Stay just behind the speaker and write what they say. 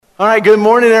All right, good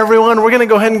morning, everyone. We're going to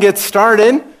go ahead and get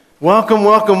started. Welcome,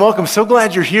 welcome, welcome. So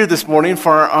glad you're here this morning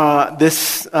for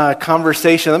this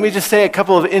conversation. Let me just say a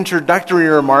couple of introductory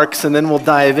remarks, and then we'll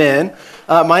dive in.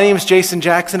 My name is Jason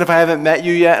Jackson, if I haven't met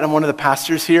you yet, and I'm one of the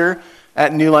pastors here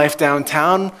at New Life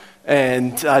Downtown,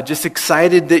 and just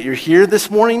excited that you're here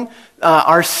this morning.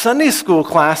 Our Sunday school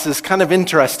class is kind of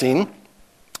interesting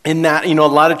in that, a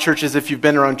lot of churches, if you've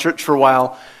been around church for a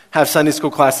while, have Sunday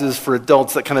school classes for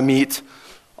adults that kind of meet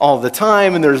all the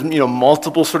time, and there's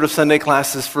multiple sort of Sunday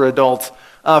classes for adults.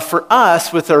 For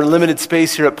us, with our limited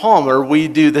space here at Palmer, we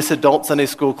do this adult Sunday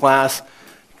school class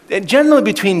generally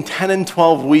between 10 and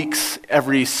 12 weeks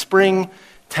every spring,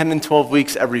 10 and 12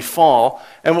 weeks every fall.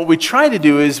 And what we try to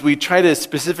do is we try to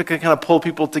specifically kind of pull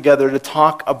people together to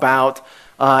talk about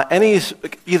any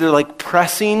either like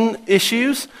pressing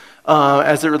issues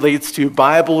as it relates to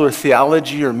Bible or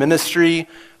theology or ministry,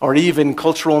 or even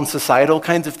cultural and societal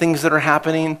kinds of things that are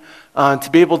happening, to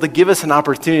be able to give us an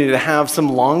opportunity to have some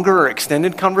longer or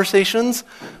extended conversations,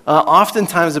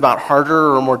 oftentimes about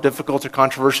harder or more difficult or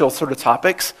controversial sort of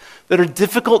topics that are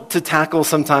difficult to tackle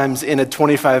sometimes in a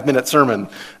 25-minute sermon,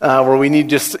 where we need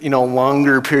just a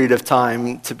longer period of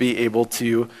time to be able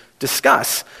to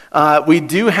discuss. We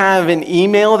do have an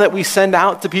email that we send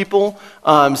out to people.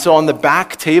 So on the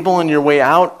back table on your way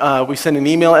out, we send an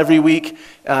email every week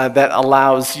that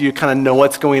allows you to kind of know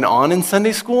what's going on in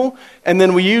Sunday school. And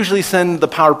then we usually send the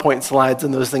PowerPoint slides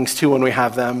and those things too when we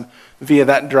have them via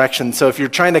that direction. So if you're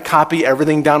trying to copy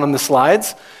everything down on the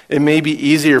slides, it may be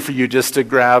easier for you just to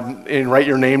grab and write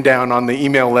your name down on the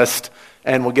email list,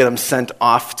 and we'll get them sent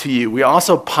off to you. We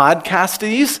also podcast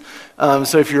these.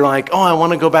 So if you're like, I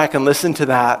want to go back and listen to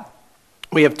that,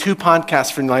 we have 2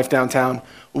 podcasts for New Life Downtown,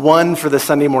 one for the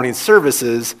Sunday morning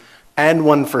services and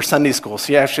one for Sunday school.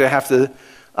 So you actually have to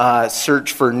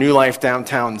search for New Life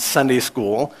Downtown Sunday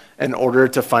School in order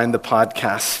to find the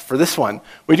podcast for this one.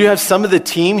 We do have some of the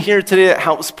team here today that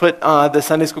helps put the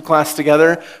Sunday school class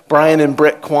together. Brian and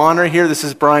Britt Kwan are here. This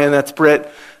is Brian, that's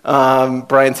Britt.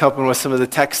 Brian's helping with some of the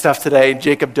tech stuff today.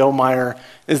 Jacob Domeyer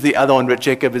is the other one, but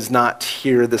Jacob is not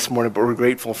here this morning, but we're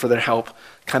grateful for their help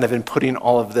kind of in putting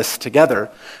all of this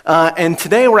together. And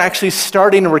today we're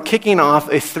kicking off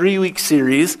a 3-week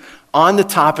series on the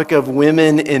topic of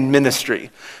women in ministry.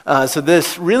 So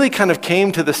this really kind of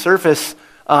came to the surface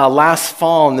last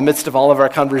fall in the midst of all of our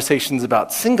conversations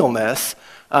about singleness,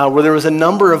 where there was a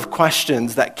number of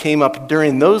questions that came up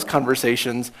during those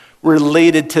conversations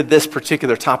related to this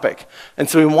particular topic. And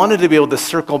so we wanted to be able to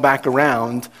circle back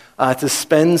around to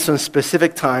spend some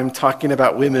specific time talking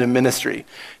about women in ministry.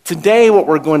 Today, what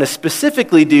we're going to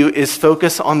specifically do is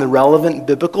focus on the relevant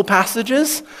biblical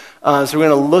passages. So we're going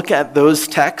to look at those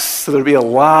texts. So there'll be a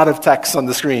lot of texts on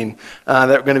the screen that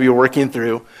we're going to be working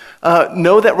through.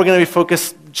 Know that we're going to be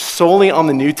focused solely on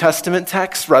the New Testament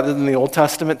text rather than the Old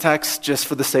Testament text, just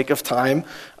for the sake of time.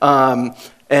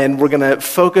 And we're going to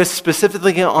focus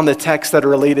specifically on the texts that are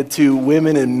related to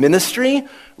women in ministry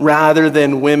rather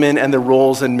than women and the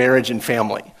roles in marriage and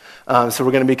family. So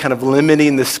we're going to be kind of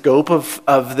limiting the scope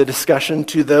of the discussion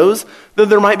to those, though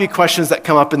there might be questions that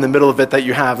come up in the middle of it that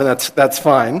you have, and that's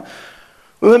fine.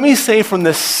 Let me say from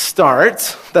the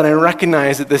start that I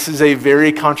recognize that this is a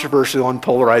very controversial and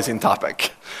polarizing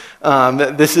topic.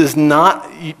 This is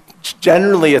not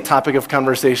generally a topic of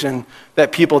conversation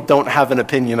that people don't have an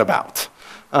opinion about.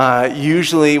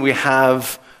 Usually we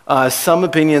have some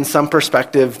opinion, some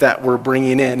perspective that we're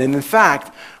bringing in. And in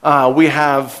fact,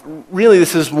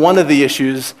 this is one of the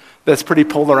issues that's pretty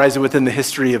polarizing within the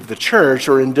history of the church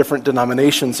or in different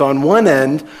denominations. So on one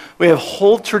end, we have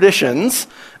whole traditions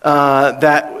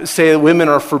that say that women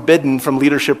are forbidden from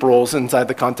leadership roles inside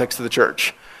the context of the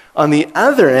church. On the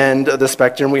other end of the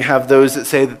spectrum, we have those that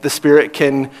say that the Spirit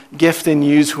can gift and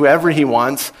use whoever he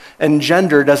wants, and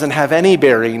gender doesn't have any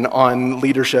bearing on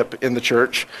leadership in the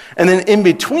church. And then in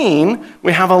between,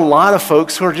 we have a lot of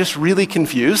folks who are just really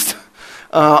confused.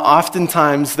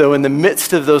 Oftentimes, though, in the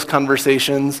midst of those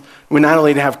conversations, we not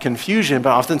only have confusion,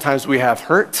 but oftentimes we have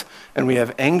hurt, and we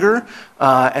have anger,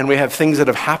 and we have things that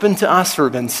have happened to us or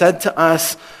been said to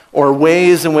us, or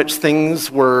ways in which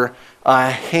things were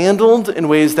handled in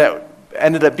ways that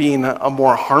ended up being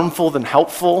more harmful than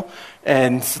helpful.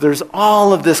 And so there's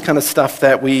all of this kind of stuff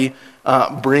that we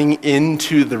bring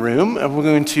into the room, and we're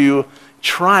going to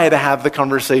try to have the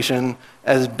conversation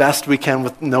as best we can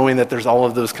with knowing that there's all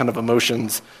of those kind of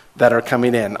emotions that are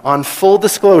coming in. On full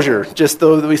disclosure, just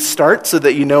though we start so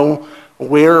that you know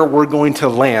where we're going to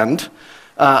land,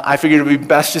 I figured it would be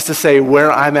best just to say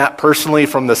where I'm at personally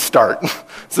from the start.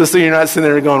 So you're not sitting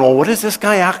there going, well, what does this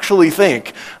guy actually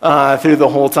think through the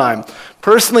whole time?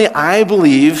 Personally, I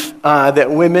believe that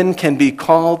women can be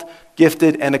called,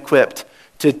 gifted, and equipped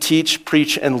to teach,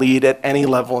 preach, and lead at any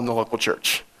level in the local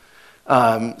church.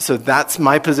 So that's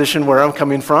my position where I'm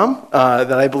coming from,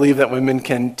 that I believe that women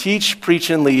can teach, preach,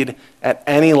 and lead at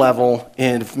any level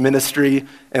in ministry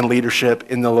and leadership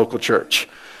in the local church.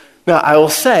 Now, I will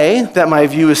say that my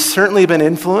view has certainly been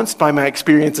influenced by my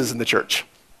experiences in the church.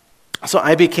 So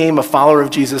I became a follower of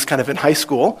Jesus kind of in high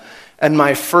school, and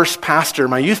my first pastor,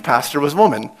 my youth pastor, was a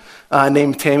woman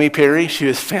named Tammy Perry. She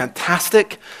was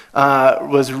fantastic,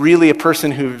 was really a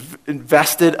person who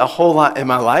invested a whole lot in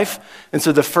my life. And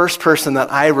so the first person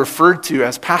that I referred to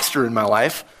as pastor in my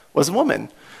life was a woman.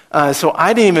 So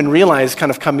I didn't even realize kind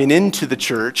of coming into the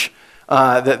church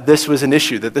that this was an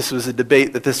issue, that this was a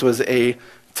debate, that this was a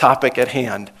topic at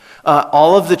hand.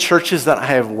 All of the churches that I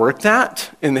have worked at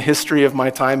in the history of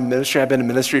my time in ministry, I've been in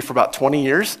ministry for about 20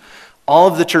 years, all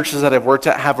of the churches that I've worked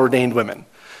at have ordained women.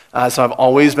 So I've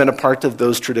always been a part of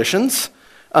those traditions.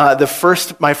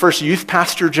 My first youth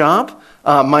pastor job,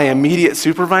 my immediate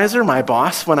supervisor, my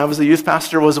boss when I was a youth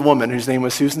pastor, was a woman whose name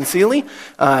was Susan Seeley.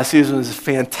 Susan was a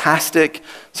fantastic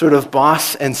sort of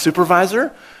boss and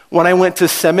supervisor. When I went to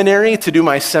seminary to do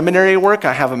my seminary work,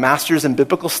 I have a master's in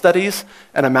biblical studies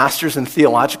and a master's in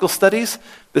theological studies.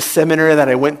 The seminary that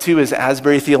I went to is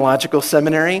Asbury Theological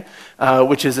Seminary,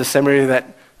 which is a seminary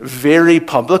that very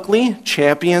publicly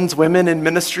champions women in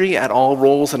ministry at all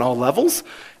roles and all levels.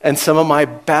 And some of my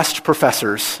best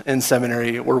professors in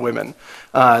seminary were women.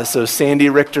 So Sandy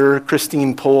Richter,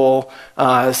 Christine Pohl,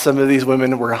 some of these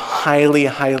women were highly,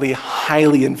 highly,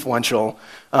 highly influential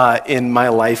in my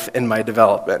life and my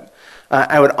development.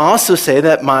 I would also say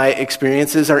that my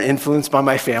experiences are influenced by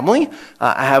my family.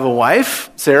 I have a wife,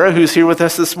 Sarah, who's here with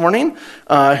us this morning,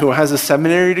 who has a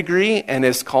seminary degree and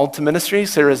is called to ministry.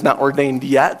 Sarah is not ordained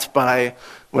yet, but I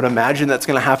would imagine that's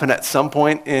going to happen at some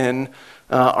point in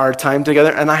our time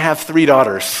together. And I have 3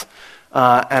 daughters,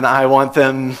 and I want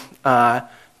them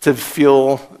to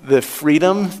feel the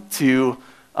freedom to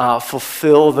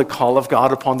fulfill the call of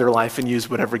God upon their life and use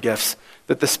whatever gifts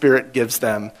that the Spirit gives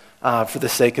them for the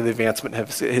sake of the advancement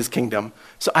of his kingdom.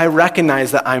 So I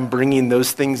recognize that I'm bringing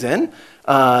those things in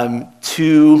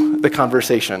to the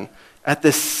conversation. At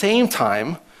the same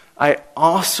time, I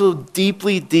also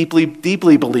deeply, deeply,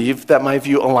 deeply believe that my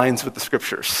view aligns with the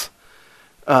Scriptures.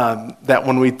 That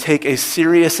when we take a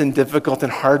serious and difficult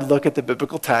and hard look at the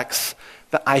biblical texts,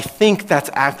 that I think that's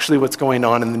actually what's going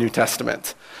on in the New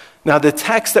Testament. Now, the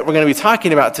texts that we're going to be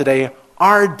talking about today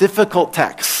are difficult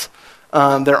texts.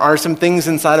 There are some things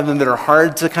inside of them that are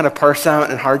hard to kind of parse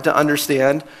out and hard to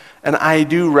understand. And I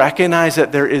do recognize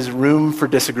that there is room for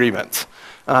disagreement.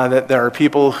 That there are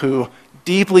people who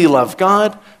deeply love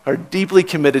God, are deeply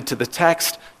committed to the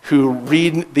text, who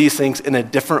read these things in a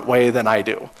different way than I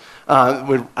do.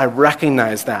 I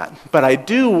recognize that. But I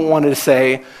do want to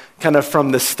say, kind of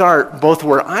from the start, both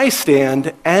where I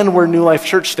stand and where New Life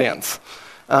Church stands.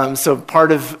 So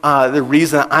part of the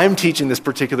reason I'm teaching this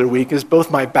particular week is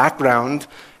both my background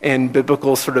in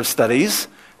biblical sort of studies,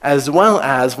 as well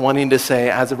as wanting to say,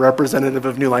 as a representative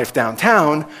of New Life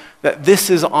Downtown, that this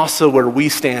is also where we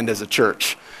stand as a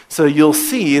church. So you'll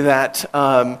see that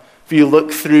if you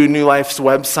look through New Life's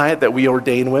website, that we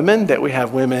ordain women, that we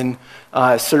have women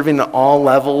serving at all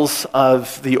levels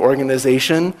of the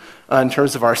organization in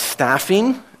terms of our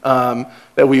staffing,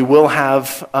 that we will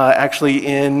have actually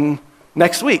in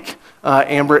next week.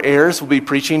 Amber Ayers will be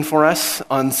preaching for us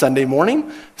on Sunday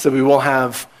morning. So we will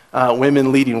have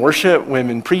women leading worship,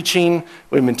 women preaching,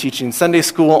 women teaching Sunday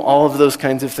school, all of those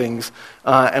kinds of things.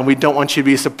 And we don't want you to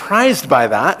be surprised by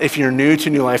that if you're new to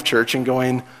New Life Church and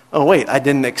going, oh wait, I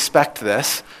didn't expect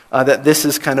this, that this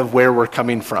is kind of where we're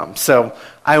coming from. So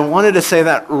I wanted to say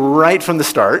that right from the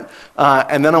start,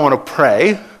 and then I want to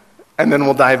pray, and then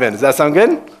we'll dive in. Does that sound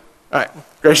good? All right.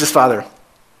 Gracious Father,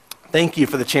 thank you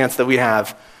for the chance that we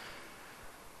have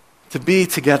to be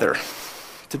together,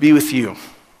 to be with you,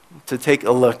 to take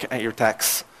a look at your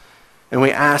texts. And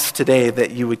we ask today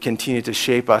that you would continue to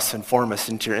shape us and form us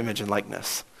into your image and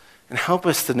likeness, and help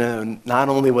us to know not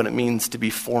only what it means to be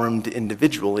formed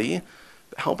individually,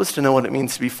 but help us to know what it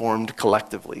means to be formed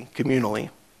collectively, communally,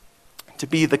 to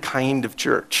be the kind of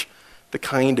church, the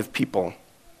kind of people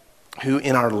who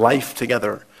in our life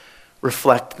together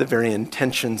reflect the very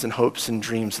intentions and hopes and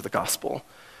dreams of the gospel.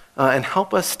 And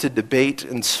help us to debate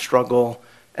and struggle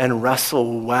and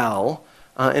wrestle well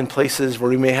in places where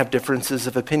we may have differences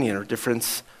of opinion or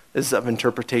differences of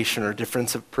interpretation or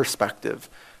difference of perspective.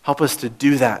 Help us to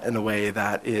do that in a way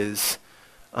that is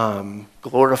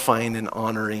glorifying and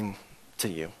honoring to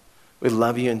you. We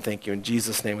love you and thank you. In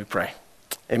Jesus' name we pray.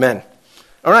 Amen.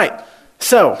 All right,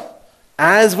 so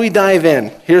as we dive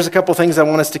in, here's a couple things I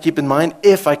want us to keep in mind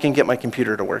if I can get my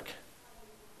computer to work.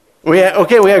 We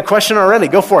have a question already.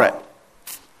 Go for it.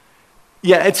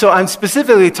 Yeah, and so I'm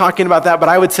specifically talking about that, but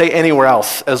I would say anywhere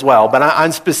else as well. But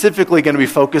I'm specifically going to be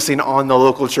focusing on the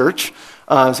local church.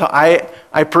 So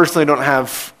I personally don't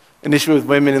have an issue with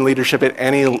women in leadership at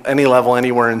any level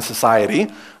anywhere in society.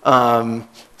 But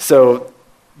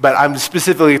I'm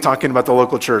specifically talking about the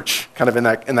local church, kind of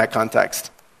in that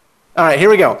context. All right, here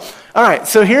we go. All right,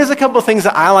 so here's a couple of things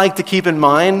that I like to keep in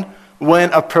mind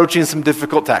when approaching some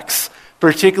difficult texts,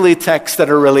 particularly texts that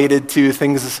are related to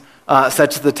things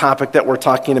such as the topic that we're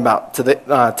talking about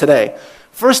today.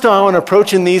 First of all, when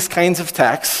approaching these kinds of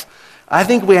texts, I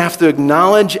think we have to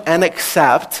acknowledge and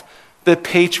accept the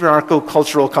patriarchal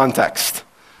cultural context.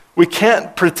 We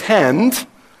can't pretend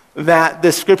that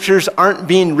the scriptures aren't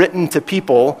being written to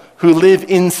people who live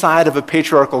inside of a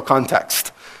patriarchal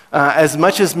context. As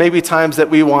much as maybe times that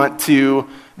we want to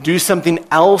do something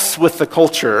else with the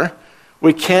culture,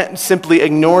 we can't simply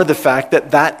ignore the fact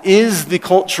that that is the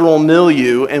cultural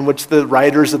milieu in which the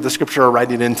writers of the scripture are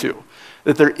writing into.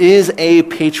 That there is a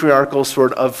patriarchal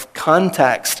sort of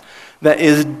context that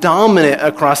is dominant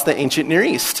across the ancient Near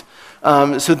East.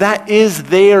 So that is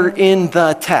there in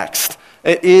the text.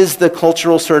 It is the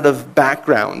cultural sort of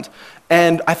background.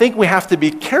 And I think we have to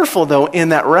be careful, though, in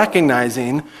that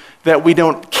recognizing that we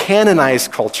don't canonize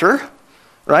culture,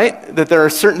 right? That there are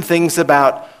certain things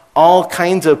about all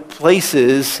kinds of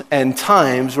places and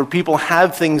times where people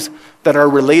have things that are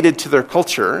related to their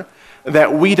culture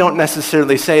that we don't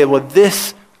necessarily say, well,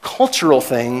 this cultural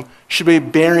thing should be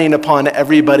bearing upon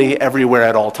everybody everywhere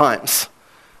at all times.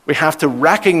 We have to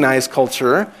recognize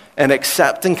culture and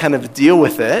accept and kind of deal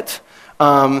with it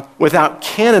without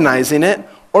canonizing it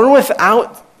or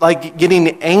without like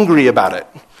getting angry about it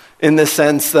in the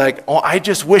sense like, oh, I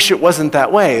just wish it wasn't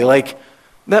that way. Like,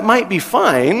 that might be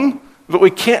fine, but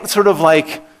we can't sort of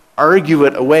like argue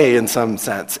it away in some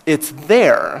sense. It's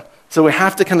there. So we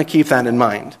have to kind of keep that in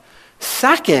mind.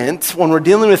 Second, when we're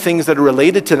dealing with things that are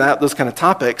related to those kind of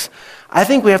topics, I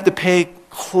think we have to pay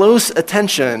close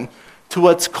attention to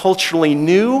what's culturally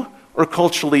new or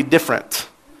culturally different.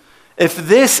 If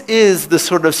this is the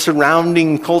sort of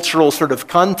surrounding cultural sort of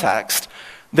context,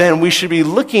 then we should be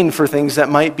looking for things that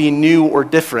might be new or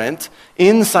different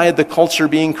inside the culture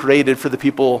being created for the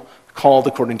people called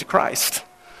according to Christ.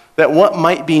 That what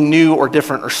might be new or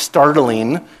different or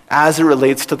startling as it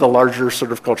relates to the larger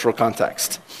sort of cultural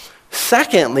context.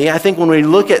 Secondly, I think when we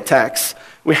look at texts,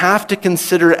 we have to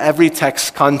consider every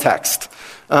text's context.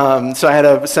 So I had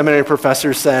a seminary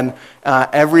professor saying,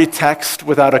 every text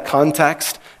without a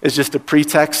context is just a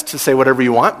pretext to say whatever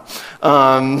you want.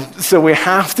 So we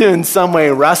have to in some way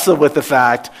wrestle with the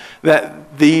fact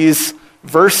that these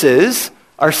verses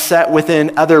are set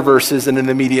within other verses in an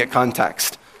immediate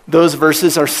context. Those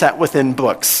verses are set within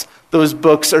books. Those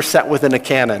books are set within a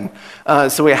canon.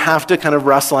 So we have to kind of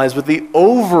wrestle with the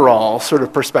overall sort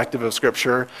of perspective of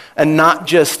Scripture and not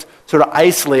just sort of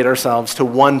isolate ourselves to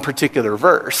one particular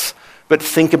verse, but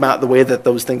think about the way that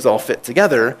those things all fit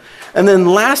together. And then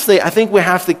lastly, I think we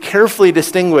have to carefully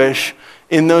distinguish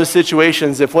in those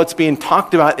situations if what's being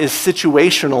talked about is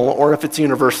situational or if it's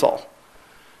universal.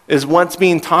 Is what's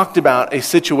being talked about a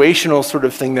situational sort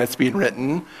of thing that's being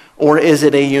written, or is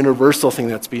it a universal thing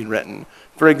that's being written?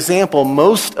 For example,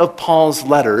 most of Paul's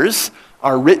letters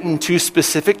are written to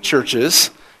specific churches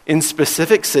in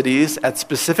specific cities at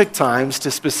specific times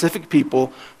to specific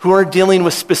people who are dealing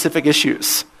with specific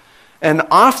issues. And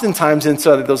oftentimes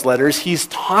inside of those letters, he's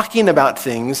talking about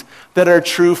things that are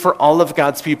true for all of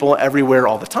God's people everywhere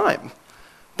all the time.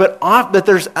 But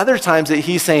there's other times that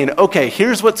he's saying, okay,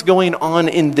 here's what's going on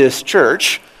in this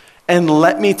church, and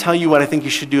let me tell you what I think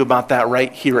you should do about that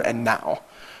right here and now.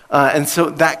 And so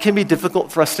that can be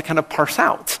difficult for us to kind of parse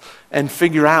out and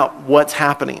figure out what's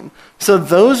happening. So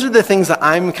those are the things that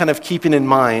I'm kind of keeping in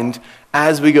mind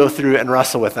as we go through and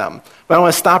wrestle with them. But I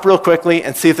want to stop real quickly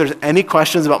and see if there's any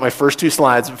questions about my first two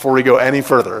slides before we go any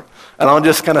further. And I'll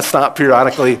just kind of stop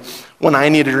periodically when I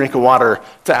need a drink of water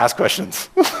to ask questions.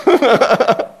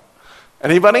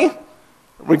 Anybody?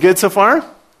 Are we good so far?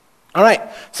 All right.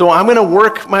 So I'm going to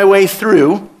work my way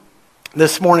through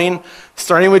this morning,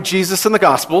 starting with Jesus and the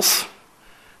Gospels,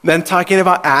 then talking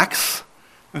about Acts,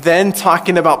 then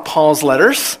talking about Paul's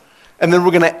letters, and then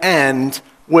we're going to end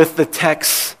with the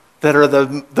texts that are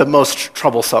the most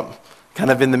troublesome kind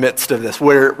of in the midst of this?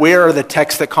 Where are the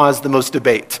texts that cause the most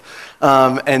debate?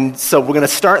 And so we're going to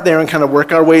start there and kind of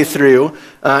work our way through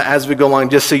as we go along,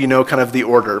 just so you know kind of the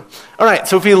order. All right,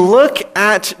 so if we look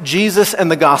at Jesus and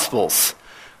the Gospels,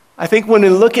 I think when we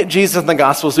look at Jesus and the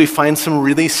Gospels, we find some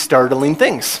really startling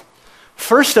things.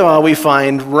 First of all, we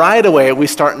find right away, we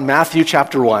start in Matthew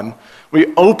chapter 1. We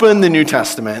open the New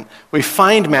Testament, we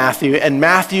find Matthew, and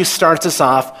Matthew starts us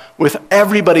off with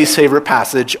everybody's favorite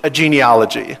passage, a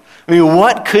genealogy. I mean,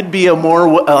 what could be a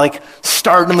more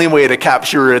startling way to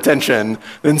capture your attention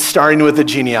than starting with a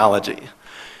genealogy?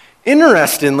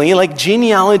 Interestingly, like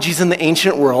genealogies in the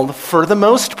ancient world, for the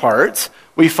most part,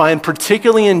 we find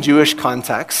particularly in Jewish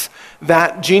contexts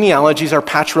that genealogies are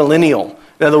patrilineal.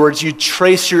 In other words, you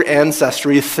trace your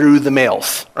ancestry through the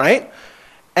males, right?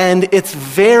 And it's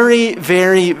very,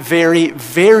 very, very,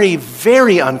 very,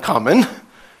 very uncommon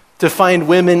to find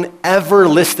women ever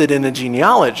listed in a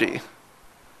genealogy.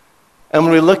 And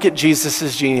when we look at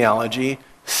Jesus' genealogy,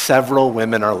 several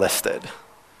women are listed.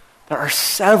 There are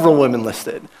several women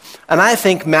listed. And I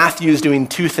think Matthew is doing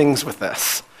two things with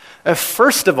this.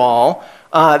 First of all,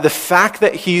 the fact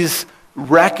that he's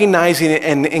recognizing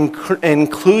and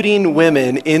including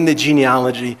women in the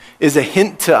genealogy is a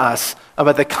hint to us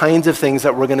about the kinds of things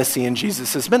that we're going to see in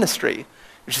Jesus' ministry,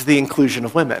 which is the inclusion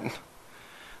of women.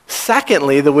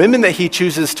 Secondly, the women that he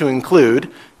chooses to include,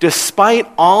 despite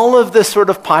all of the sort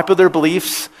of popular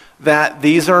beliefs that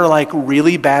these are like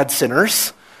really bad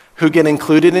sinners who get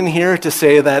included in here to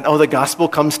say that, the gospel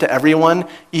comes to everyone,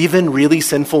 even really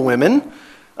sinful women.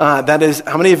 That is,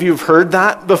 how many of you have heard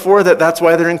that before, that's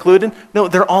why they're included? No,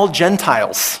 they're all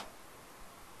Gentiles.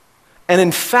 And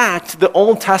in fact, the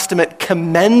Old Testament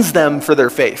commends them for their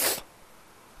faith.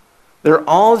 They're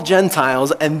all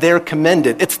Gentiles and they're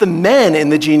commended. It's the men in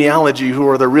the genealogy who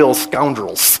are the real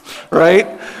scoundrels,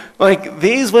 right? Like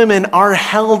these women are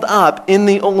held up in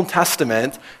the Old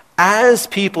Testament as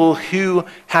people who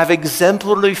have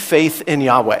exemplary faith in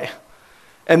Yahweh.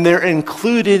 And they're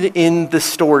included in the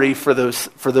story for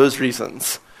those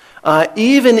reasons.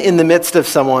 Even in the midst of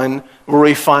someone where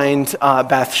we find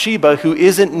Bathsheba, who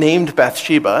isn't named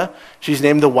Bathsheba, she's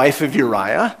named the wife of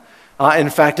Uriah. In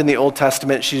fact, in the Old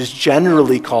Testament, she's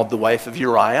generally called the wife of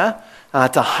Uriah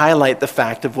to highlight the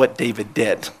fact of what David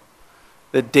did.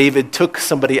 That David took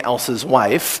somebody else's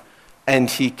wife and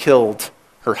he killed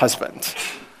her husband.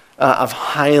 Of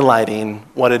highlighting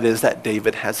what it is that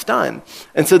David has done.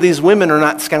 And so these women are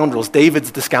not scoundrels.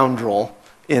 David's the scoundrel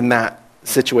in that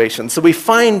situation. So we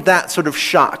find that sort of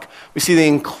shock. We see the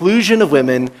inclusion of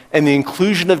women and the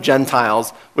inclusion of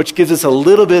Gentiles, which gives us a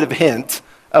little bit of hint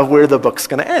of where the book's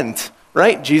going to end,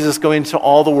 right? Jesus going to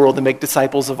all the world to make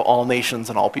disciples of all nations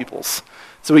and all peoples.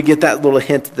 So we get that little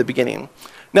hint at the beginning.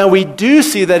 Now, we do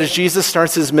see that as Jesus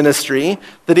starts his ministry,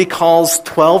 that he calls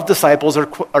 12 disciples or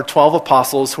 12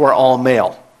 apostles who are all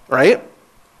male, right?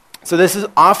 So this is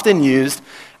often used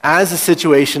as a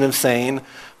situation of saying,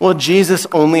 well, Jesus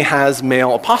only has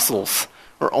male apostles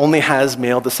or only has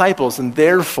male disciples, and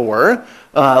therefore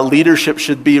leadership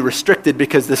should be restricted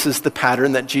because this is the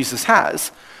pattern that Jesus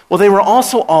has. Well, they were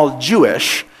also all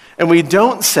Jewish, and we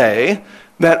don't say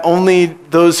that only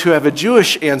those who have a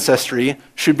Jewish ancestry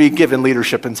should be given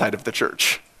leadership inside of the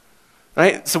church,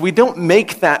 right? So we don't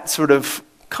make that sort of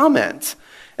comment.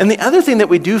 And the other thing that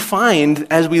we do find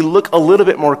as we look a little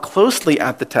bit more closely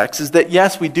at the text is that,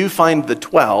 yes, we do find the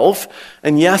 12,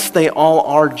 and yes, they all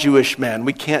are Jewish men.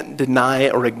 We can't deny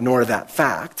or ignore that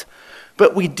fact.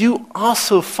 But we do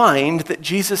also find that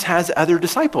Jesus has other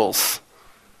disciples.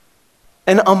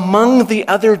 And among the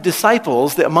other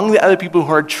disciples, among the other people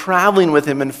who are traveling with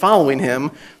him and following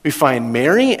him, we find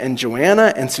Mary and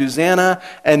Joanna and Susanna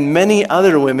and many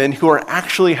other women who are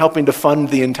actually helping to fund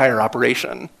the entire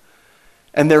operation.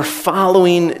 And they're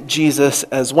following Jesus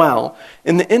as well.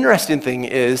 And the interesting thing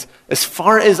is, as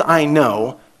far as I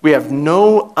know, we have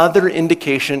no other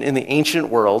indication in the ancient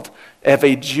world of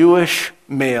a Jewish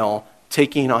male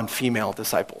taking on female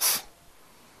disciples.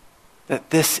 That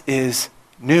this is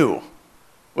new.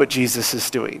 What Jesus is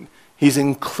doing. He's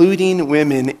including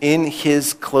women in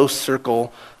his close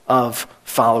circle of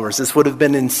followers. This would have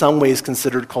been in some ways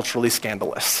considered culturally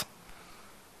scandalous.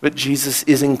 But Jesus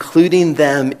is including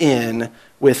them in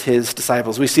with his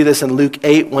disciples. We see this in Luke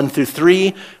 8,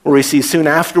 1-3, where we see soon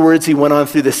afterwards he went on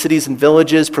through the cities and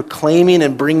villages proclaiming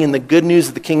and bringing the good news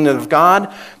of the kingdom of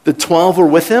God. The 12 were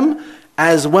with him,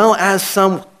 as well as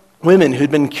some women who'd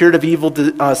been cured of evil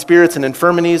spirits and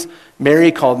infirmities,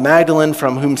 Mary called Magdalene,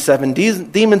 from whom 7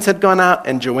 demons had gone out,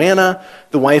 and Joanna,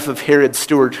 the wife of Herod's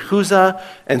steward Chuza,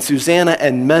 and Susanna,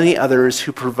 and many others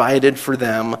who provided for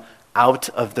them out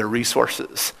of their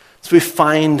resources. So we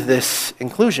find this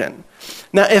inclusion.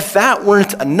 Now, if that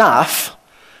weren't enough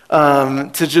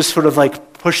to just sort of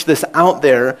like push this out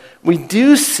there, we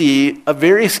do see a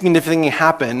very significant thing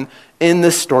happen in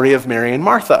the story of Mary and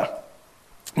Martha.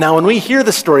 Now, when we hear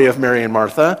the story of Mary and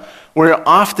Martha, we're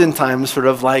oftentimes sort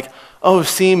of like, oh,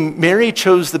 see, Mary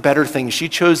chose the better thing. She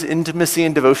chose intimacy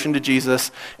and devotion to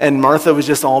Jesus, and Martha was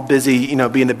just all busy,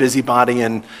 being a busybody,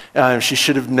 and she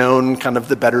should have known kind of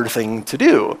the better thing to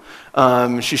do.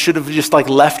 She should have just like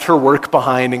left her work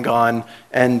behind and gone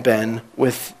and been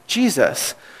with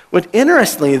Jesus. What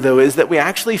interestingly, though, is that we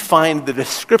actually find the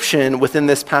description within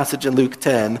this passage in Luke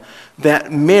 10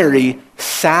 that Mary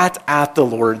sat at the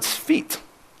Lord's feet.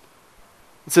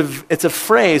 It's a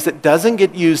phrase that doesn't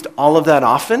get used all of that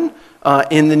often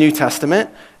in the New Testament.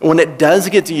 When it does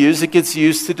get used, it gets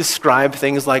used to describe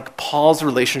things like Paul's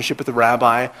relationship with the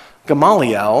rabbi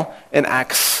Gamaliel in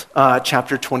Acts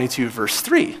chapter 22, verse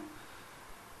 3.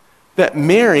 That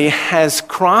Mary has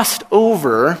crossed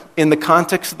over in the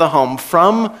context of the home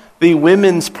from the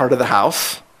women's part of the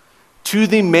house to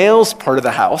the male's part of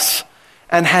the house,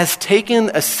 and has taken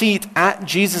a seat at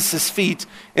Jesus' feet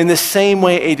in the same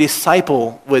way a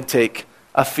disciple would take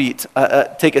a seat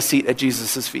at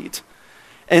Jesus' feet.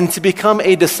 And to become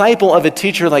a disciple of a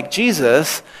teacher like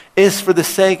Jesus is for the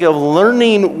sake of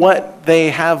learning what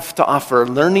they have to offer,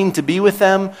 learning to be with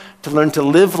them, to learn to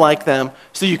live like them,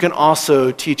 so you can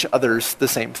also teach others the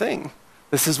same thing.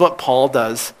 This is what Paul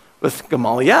does with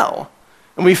Gamaliel.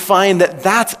 And we find that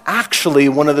that's actually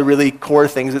one of the really core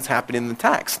things that's happening in the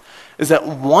text, is that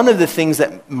one of the things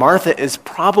that Martha is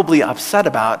probably upset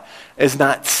about is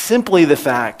not simply the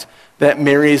fact that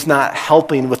Mary's not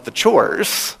helping with the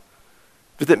chores,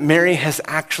 but that Mary has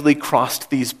actually crossed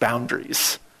these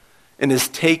boundaries and is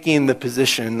taking the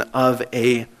position of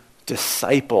a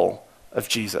disciple of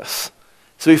Jesus.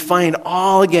 So we find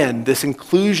again, this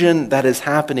inclusion that is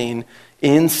happening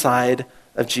inside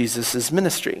of Jesus'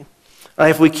 ministry.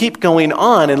 If we keep going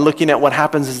on and looking at what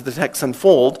happens as the text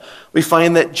unfold, we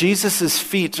find that Jesus'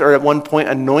 feet are at one point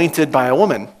anointed by a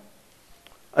woman.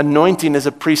 Anointing is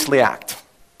a priestly act.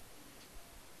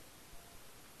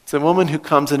 It's a woman who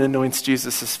comes and anoints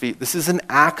Jesus' feet. This is an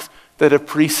act that a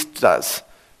priest does.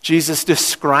 Jesus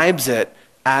describes it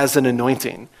as an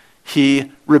anointing.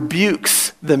 He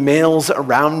rebukes the males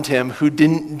around him who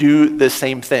didn't do the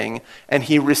same thing, and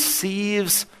he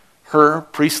receives her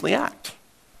priestly act.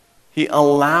 He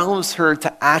allows her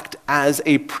to act as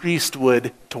a priest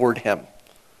would toward him.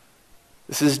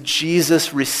 This is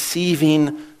Jesus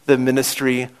receiving the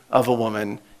ministry of a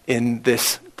woman in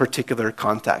this particular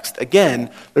context.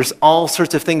 Again, there's all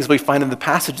sorts of things we find in the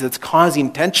passage that's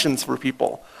causing tensions for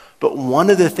people. But one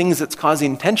of the things that's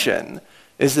causing tension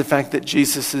is the fact that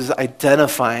Jesus is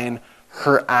identifying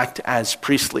her act as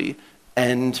priestly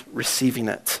and receiving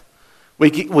it. We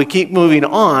keep moving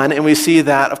on, and we see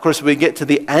that, of course, we get to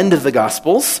the end of the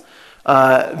Gospels,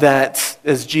 that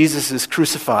as Jesus is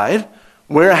crucified,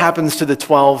 where happens to the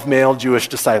 12 male Jewish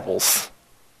disciples?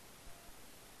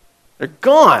 They're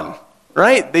gone,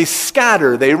 right? They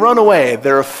scatter, they run away,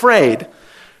 they're afraid,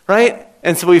 right?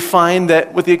 And so we find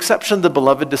that with the exception of the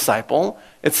beloved disciple,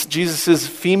 it's Jesus'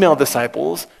 female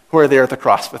disciples who are there at the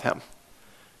cross with him.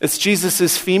 It's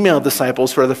Jesus' female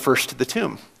disciples who are the first to the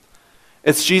tomb.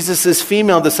 It's Jesus'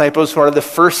 female disciples who are the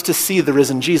first to see the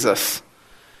risen Jesus.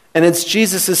 And it's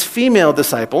Jesus' female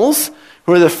disciples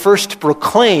who are the first to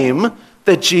proclaim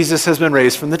that Jesus has been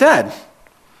raised from the dead.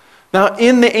 Now,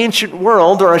 in the ancient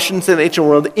world, or I shouldn't say the ancient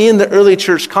world, in the early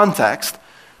church context,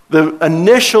 the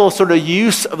initial sort of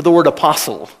use of the word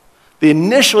apostle,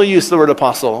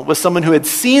 was someone who had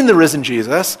seen the risen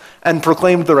Jesus and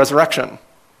proclaimed the resurrection.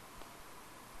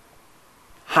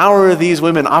 How are these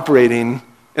women operating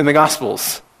in the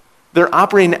Gospels? They're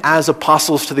operating as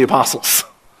apostles to the apostles.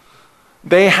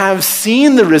 They have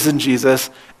seen the risen Jesus,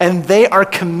 and they are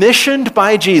commissioned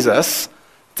by Jesus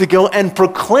to go and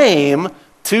proclaim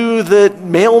to the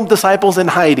male disciples in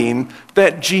hiding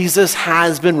that Jesus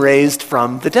has been raised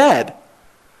from the dead.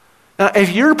 Now,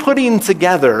 if you're putting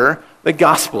together the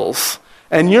Gospels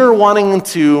and you're wanting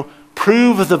to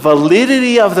prove the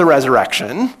validity of the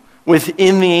resurrection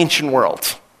within the ancient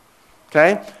world,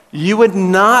 okay, you would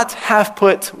not have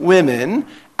put women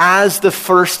as the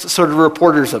first sort of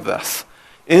reporters of this.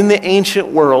 In the ancient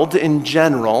world, in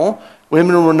general,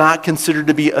 women were not considered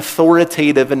to be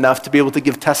authoritative enough to be able to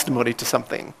give testimony to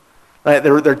something. Right?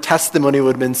 Their testimony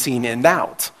would have been seen in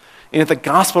doubt. And yet the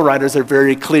gospel writers are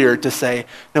very clear to say,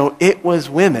 no, it was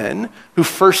women who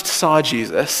first saw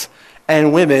Jesus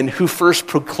and women who first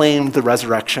proclaimed the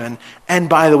resurrection. And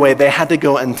by the way, they had to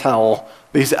go and tell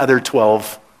these other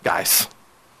 12 guys.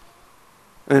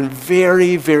 And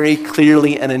very, very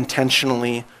clearly and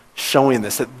intentionally showing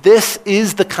this, that this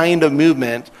is the kind of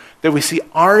movement that we see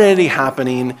already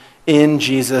happening in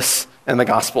Jesus and the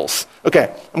Gospels.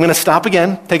 Okay, I'm going to stop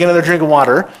again, take another drink of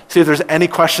water, see if there's any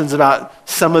questions about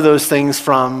some of those things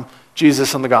from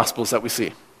Jesus and the Gospels that we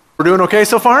see. We're doing okay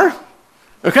so far?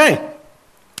 Okay.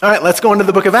 All right, let's go into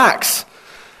the book of Acts.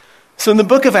 So in the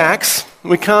book of Acts,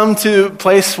 we come to a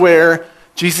place where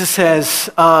Jesus has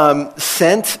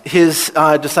sent his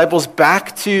disciples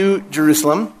back to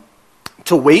Jerusalem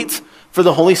to wait for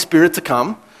the Holy Spirit to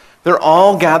come. They're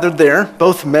all gathered there,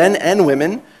 both men and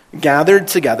women, gathered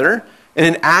together.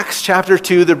 And in Acts chapter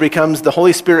 2, there becomes the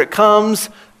Holy Spirit comes,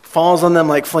 falls on them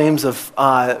like flames of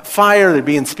fire. They're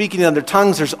being speaking in other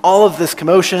tongues. There's all of this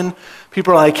commotion.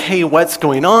 People are like, hey, what's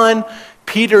going on?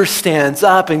 Peter stands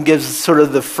up and gives sort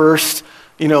of the first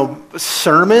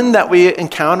sermon that we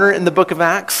encounter in the book of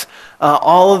Acts.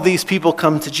 All of these people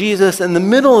come to Jesus. In the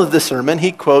middle of the sermon,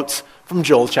 he quotes from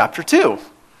Joel chapter 2.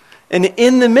 And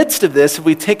in the midst of this, if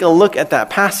we take a look at that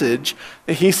passage,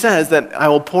 he says that I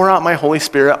will pour out my Holy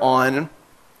Spirit on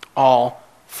all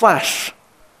flesh.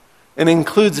 And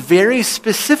includes very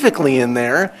specifically in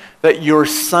there that your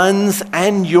sons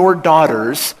and your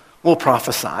daughters will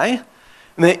prophesy.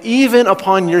 And that even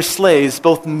upon your slaves,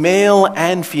 both male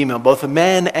and female, both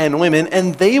men and women,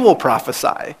 and they will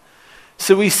prophesy.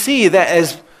 So we see that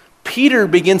as Peter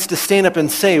begins to stand up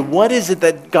and say, what is it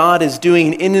that God is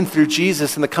doing in and through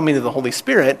Jesus and the coming of the Holy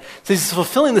Spirit? So he's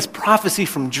fulfilling this prophecy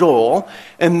from Joel.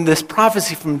 And this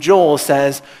prophecy from Joel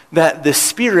says that the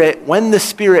Spirit, when the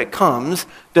Spirit comes,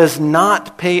 does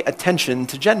not pay attention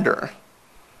to gender.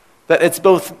 That it's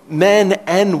both men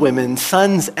and women,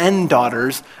 sons and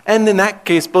daughters, and in that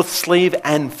case, both slave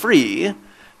and free,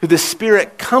 who the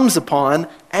Spirit comes upon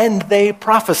and they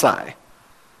prophesy.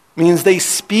 Means they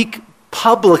speak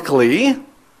publicly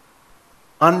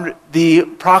on the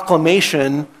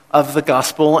proclamation of the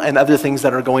gospel and other things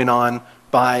that are going on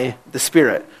by the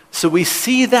Spirit. So we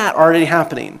see that already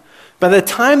happening. By the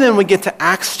time then we get to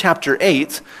Acts chapter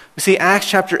 8, we see Acts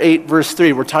chapter 8, verse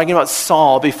 3. We're talking about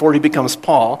Saul before he becomes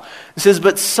Paul. It says,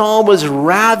 but Saul was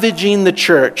ravaging the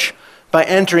church by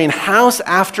entering house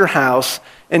after house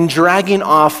and dragging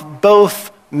off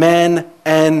both men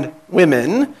and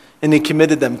women, and he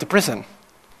committed them to prison.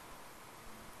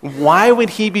 Why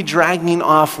would he be dragging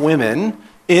off women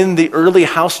in the early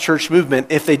house church movement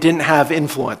if they didn't have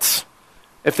influence,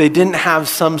 if they didn't have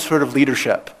some sort of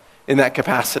leadership in that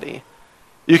capacity?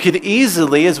 You could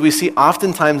easily, as we see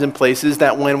oftentimes in places,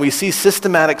 that when we see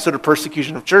systematic sort of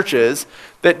persecution of churches,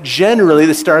 that generally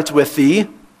this starts with the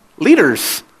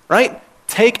leaders, right?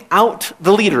 Take out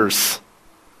the leaders.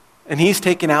 And he's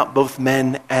taken out both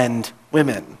men and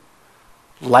women,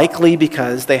 likely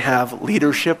because they have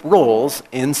leadership roles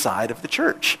inside of the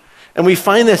church. And we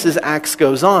find this as Acts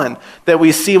goes on, that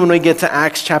we see when we get to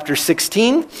Acts chapter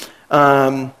 16,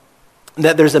 that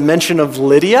there's a mention of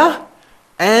Lydia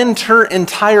and her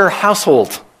entire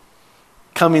household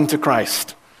coming to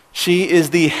Christ. She is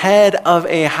the head of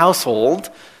a household.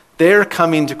 They're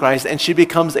coming to Christ, and she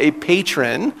becomes a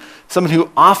patron, someone who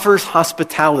offers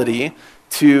hospitality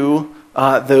to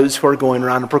those who are going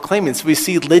around and proclaiming. So we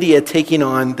see Lydia taking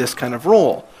on this kind of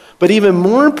role. But even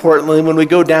more importantly, when we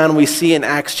go down, we see in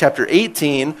Acts chapter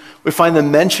 18, we find the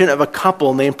mention of a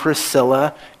couple named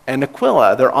Priscilla and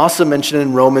Aquila. They're also mentioned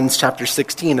in Romans chapter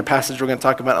 16, a passage we're going to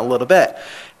talk about in a little bit.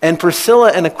 And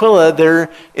Priscilla and Aquila,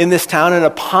 they're in this town, and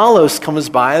Apollos comes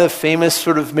by, the famous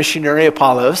sort of missionary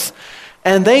Apollos,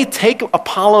 and they take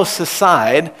Apollos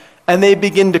aside, and they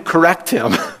begin to correct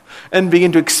him and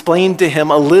begin to explain to him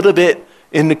a little bit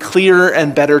in clearer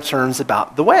and better terms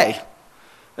about the way.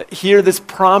 Here, this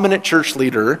prominent church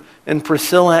leader in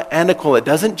Priscilla and Aquila, it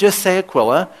doesn't just say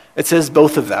Aquila, it says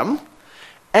both of them.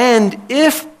 And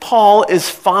if Paul is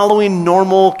following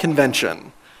normal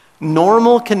convention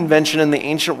in the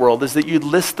ancient world is that you'd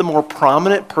list the more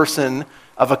prominent person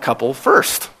of a couple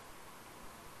first.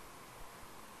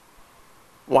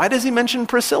 Why does he mention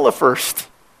Priscilla first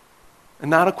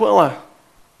and not Aquila?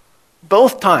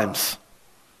 Both times.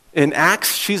 In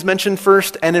Acts, she's mentioned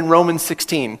first, and in Romans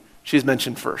 16, she's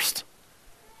mentioned first.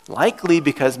 Likely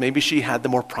because maybe she had the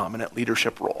more prominent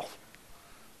leadership role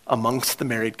amongst the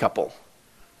married couple.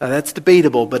 Now that's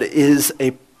debatable, but it is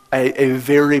a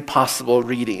very possible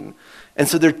reading. And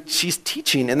so she's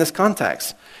teaching in this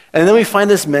context. And then we find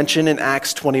this mention in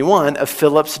Acts 21 of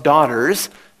Philip's daughters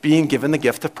being given the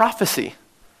gift of prophecy.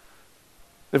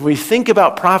 If we think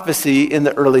about prophecy in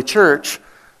the early church,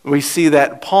 we see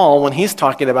that Paul, when he's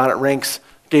talking about it,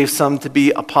 gave some to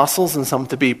be apostles and some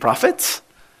to be prophets.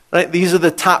 Right? These are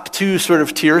the top two sort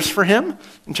of tiers for him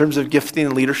in terms of gifting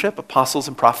and leadership, apostles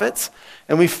and prophets.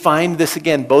 And we find this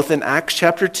again both in Acts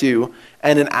chapter 2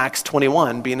 and in Acts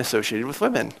 21 being associated with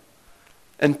women.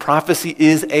 And prophecy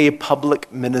is a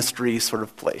public ministry sort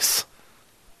of place.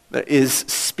 There is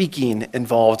speaking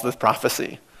involved with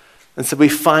prophecy. And so we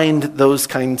find those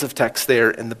kinds of texts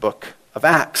there in the book of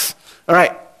Acts. All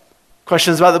right,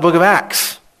 questions about the book of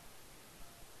Acts?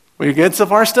 Were you good so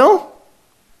far still?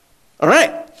 All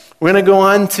right, we're going to go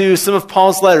on to some of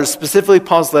Paul's letters, specifically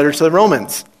Paul's letter to the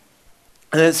Romans.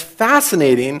 And it's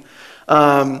fascinating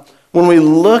when we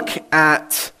look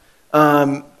at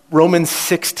Romans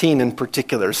 16 in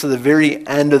particular, so the very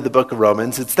end of the book of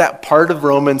Romans. It's that part of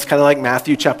Romans, kind of like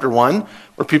Matthew chapter 1,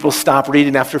 where people stop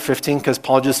reading after 15 because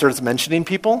Paul just starts mentioning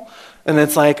people. And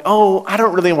it's like, oh, I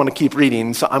don't really want to keep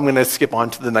reading, so I'm going to skip on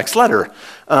to the next letter.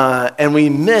 And we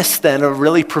miss then a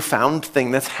really profound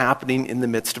thing that's happening in the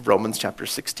midst of Romans chapter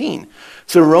 16.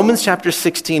 So Romans chapter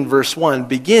 16 verse 1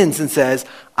 begins and says,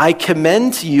 I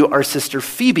commend to you our sister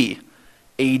Phoebe,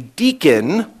 a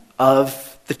deacon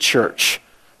of the church,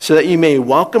 so that you may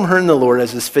welcome her in the Lord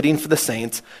as is fitting for the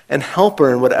saints, and help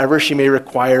her in whatever she may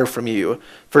require from you.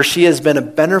 For she has been a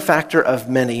benefactor of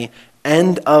many,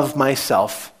 and of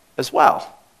myself as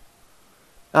well.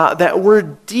 That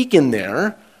word deacon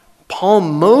there, Paul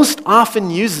most often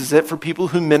uses it for people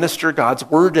who minister God's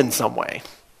word in some way.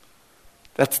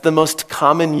 That's the most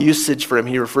common usage for him.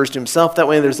 He refers to himself that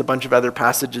way. There's a bunch of other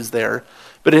passages there.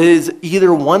 But it is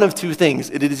either one of two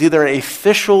things. It is either an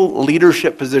official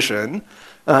leadership position,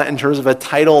 in terms of a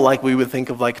title like we would think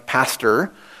of like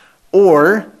pastor,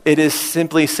 or it is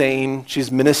simply saying she's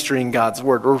ministering God's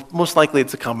word, or most likely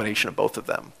it's a combination of both of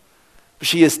them. But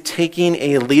she is taking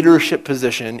a leadership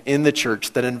position in the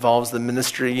church that involves the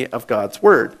ministry of God's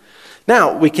word.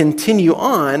 Now, we continue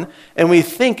on and we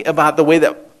think about the way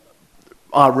that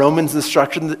Romans is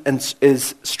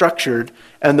structured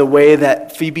and the way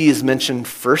that Phoebe is mentioned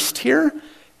first here.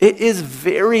 It is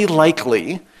very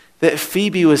likely that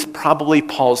Phoebe was probably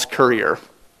Paul's courier.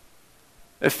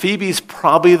 Phoebe's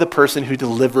probably the person who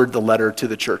delivered the letter to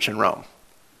the church in Rome.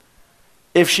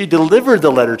 If she delivered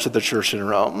the letter to the church in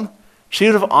Rome, she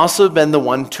would have also been the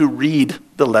one to read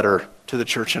the letter to the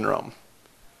church in Rome.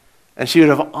 And she would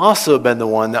have also been the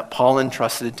one that Paul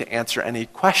entrusted to answer any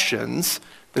questions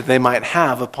that they might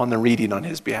have upon the reading on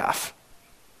his behalf.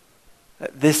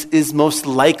 This is most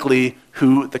likely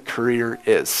who the courier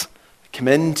is. I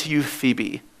commend to you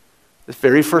Phoebe, the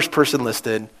very first person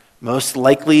listed, most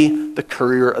likely the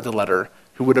courier of the letter,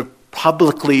 who would have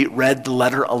publicly read the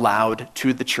letter aloud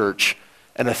to the church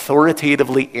and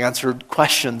authoritatively answered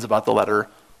questions about the letter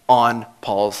on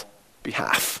Paul's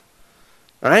behalf.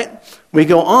 All right? We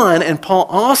go on, and Paul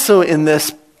also in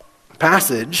this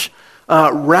passage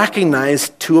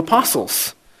recognized two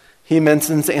apostles. He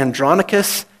mentions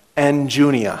Andronicus and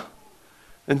Junia.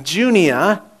 And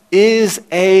Junia is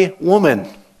a woman.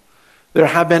 There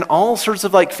have been all sorts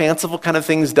of like fanciful kind of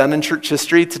things done in church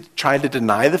history to try to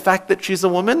deny the fact that she's a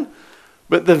woman,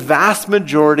 but the vast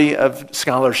majority of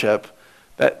scholarship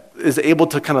that is able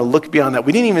to kind of look beyond that,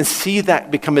 we didn't even see that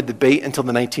become a debate until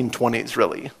the 1920s,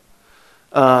 really.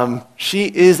 She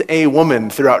is a woman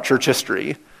throughout church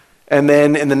history. And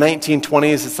then in the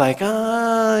 1920s, it's like,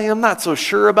 I'm not so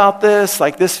sure about this.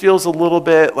 Like, this feels a little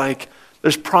bit like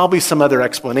there's probably some other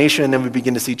explanation, and we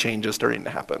begin to see changes starting to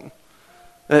happen.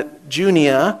 That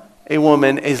Junia, a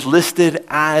woman, is listed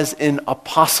as an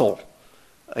apostle.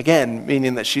 Again,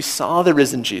 meaning that she saw the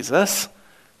risen Jesus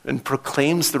and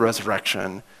proclaims the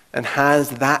resurrection and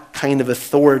has that kind of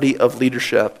authority of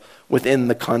leadership within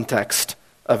the context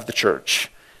of the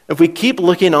church. If we keep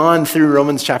looking on through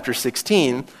Romans chapter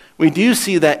 16, we do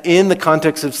see that in the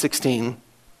context of 16,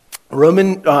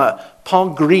 Paul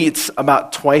greets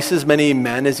about twice as many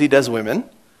men as he does women,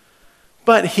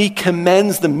 but he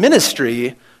commends the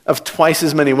ministry of twice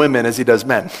as many women as he does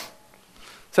men.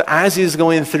 So as he's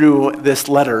going through this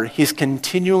letter, he's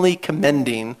continually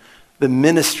commending the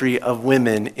ministry of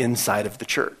women inside of the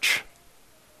church.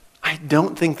 I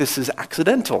don't think this is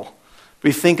accidental.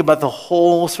 We think about the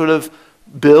whole sort of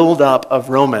build-up of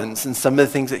Romans and some of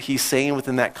the things that he's saying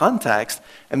within that context,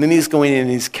 and then he's going in and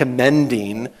he's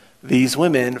commending these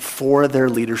women for their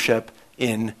leadership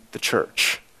in the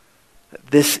church.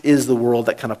 This is the world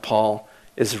that kind of Paul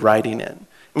is writing in.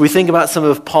 When we think about some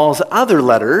of Paul's other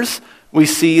letters, we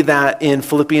see that in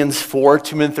Philippians 4,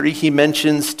 2 and 3, he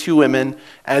mentions two women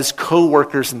as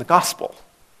co-workers in the gospel.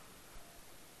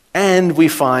 And we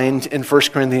find in 1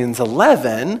 Corinthians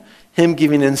 11, him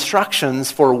giving instructions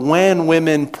for when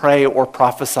women pray or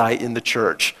prophesy in the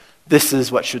church. This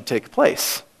is what should take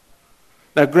place.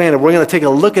 Now, granted, we're going to take a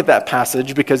look at that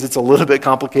passage because it's a little bit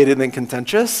complicated and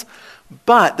contentious,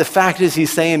 but the fact is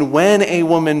he's saying when a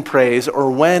woman prays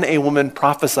or when a woman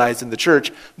prophesies in the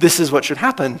church, this is what should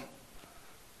happen.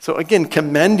 So again,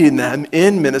 commending them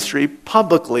in ministry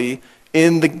publicly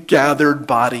in the gathered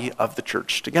body of the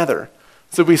church together.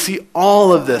 So we see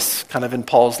all of this kind of in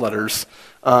Paul's letters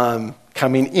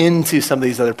coming into some of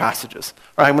these other passages.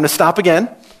 All right, I'm going to stop again.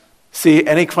 See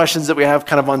any questions that we have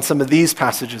kind of on some of these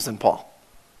passages in Paul.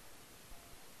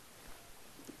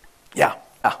 Yeah.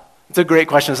 It's a great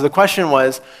question. So the question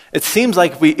was, it seems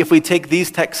like if we take these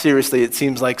texts seriously, it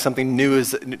seems like something new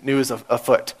is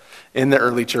afoot in the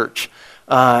early church.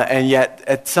 And yet,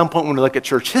 at some point when we look at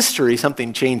church history,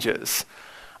 something changes.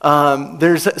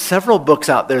 There's several books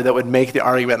out there that would make the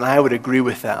argument, and I would agree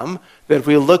with them, that if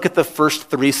we look at the first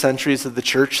 3 centuries of the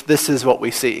church, this is what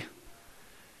we see.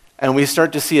 And we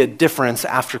start to see a difference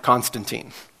after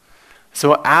Constantine.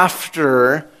 So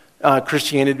after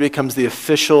Christianity becomes the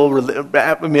official religion.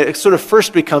 It sort of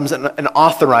first becomes an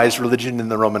authorized religion in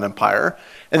the Roman Empire,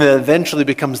 and then eventually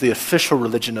becomes the official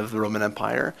religion of the Roman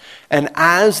Empire. And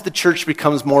as the church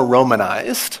becomes more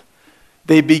Romanized,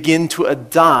 they begin to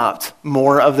adopt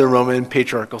more of the Roman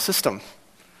patriarchal system.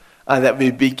 That we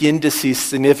begin to see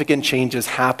significant changes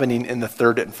happening in the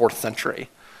 3rd and 4th century.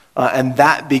 And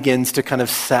that begins to kind of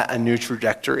set a new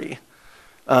trajectory.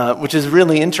 Which is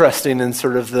really interesting in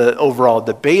sort of the overall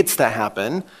debates that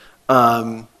happen,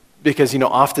 because,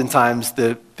 oftentimes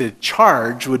the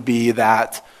charge would be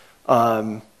that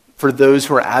for those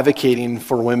who are advocating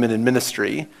for women in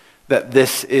ministry, that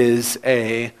this is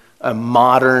a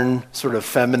modern sort of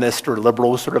feminist or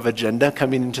liberal sort of agenda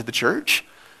coming into the church.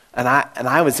 And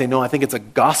I would say, no, I think it's a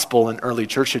gospel and early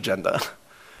church agenda.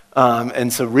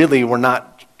 And so really, we're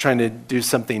not trying to do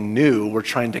something new. We're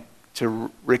trying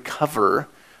to recover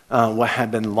what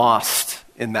had been lost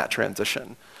in that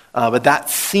transition. But that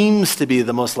seems to be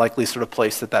the most likely sort of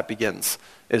place that begins,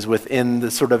 is within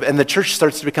the sort of, and the church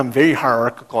starts to become very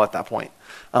hierarchical at that point.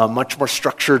 Much more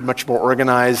structured, much more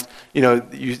organized.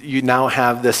 You now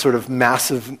have this sort of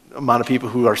massive amount of people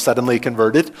who are suddenly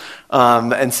converted.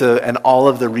 And all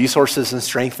of the resources and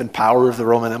strength and power of the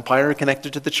Roman Empire are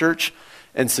connected to the church.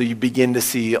 And so you begin to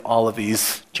see all of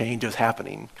these changes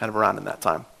happening kind of around in that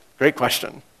time. Great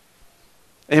question.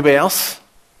 Anybody else?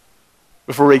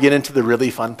 Before we get into the really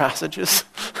fun passages?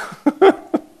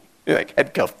 Like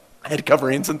head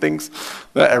coverings and things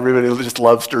that everybody just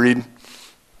loves to read.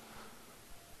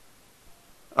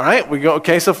 All right, we go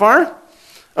okay so far?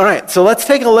 All right, so let's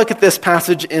take a look at this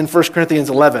passage in 1 Corinthians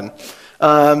 11.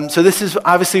 So this is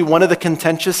obviously one of the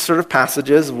contentious sort of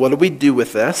passages. What do we do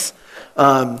with this?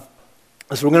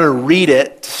 So we're going to read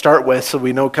it to start with so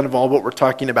we know kind of all what we're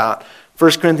talking about.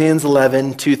 1 Corinthians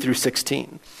 11, 2 through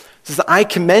 16. It says, I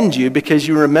commend you because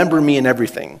you remember me in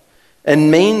everything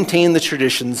and maintain the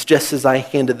traditions just as I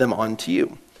handed them on to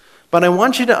you. But I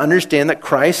want you to understand that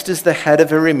Christ is the head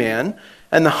of every man,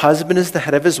 and the husband is the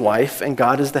head of his wife, and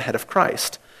God is the head of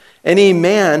Christ. Any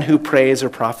man who prays or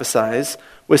prophesies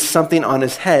with something on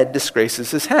his head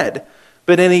disgraces his head.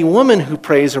 But any woman who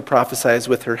prays or prophesies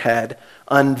with her head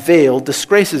unveiled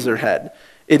disgraces her head.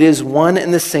 It is one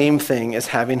and the same thing as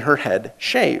having her head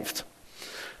shaved.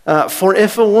 For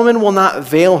if a woman will not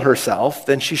veil herself,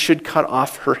 then she should cut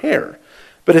off her hair.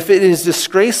 But if it is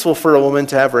disgraceful for a woman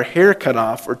to have her hair cut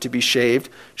off or to be shaved,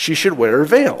 she should wear a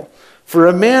veil. For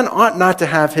a man ought not to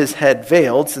have his head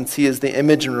veiled, since he is the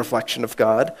image and reflection of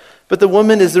God, but the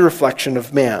woman is the reflection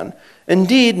of man.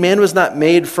 Indeed, man was not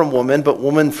made from woman, but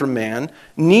woman from man.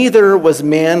 Neither was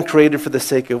man created for the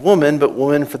sake of woman, but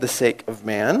woman for the sake of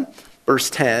man. Verse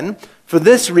 10, for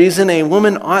this reason a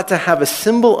woman ought to have a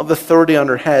symbol of authority on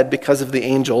her head because of the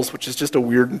angels, which is just a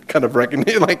weird kind of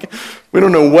recognition. Like, we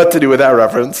don't know what to do with that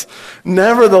reference.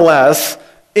 Nevertheless,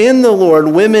 in the Lord,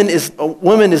 woman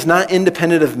is not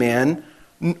independent of man,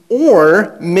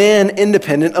 or man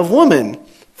independent of woman.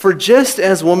 For just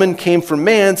as woman came from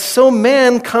man, so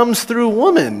man comes through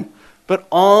woman. But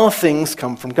all things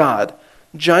come from God.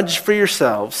 Judge for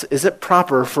yourselves, is it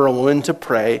proper for a woman to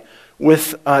pray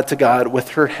to God with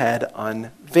her head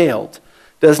unveiled?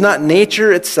 Does not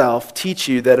nature itself teach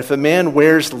you that if a man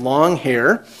wears long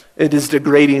hair, it is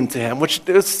degrading to him? Which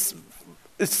is,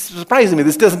 it's surprising me.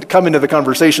 This doesn't come into the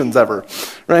conversations ever,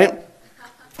 right?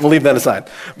 We'll leave that aside.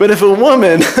 But if a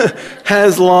woman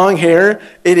has long hair,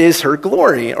 it is her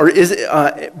glory.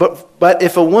 But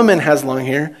if a woman has long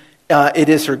hair, it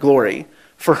is her glory.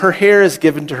 For her hair is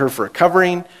given to her for a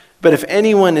covering. But if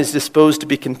anyone is disposed to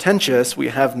be contentious, we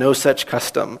have no such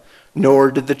custom, nor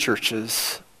did the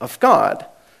churches of God.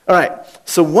 All right,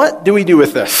 so what do we do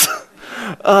with this?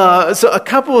 So a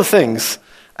couple of things.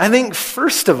 I think,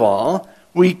 first of all,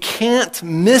 we can't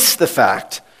miss the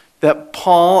fact that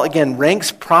Paul, again,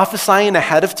 ranks prophesying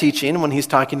ahead of teaching when he's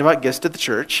talking about gifts to the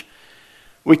church.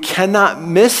 We cannot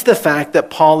miss the fact that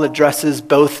Paul addresses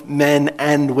both men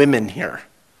and women here.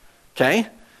 Okay?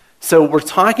 So we're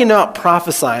talking about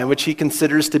prophesying, which he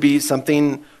considers to be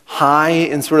something high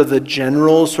in sort of the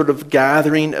general sort of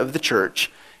gathering of the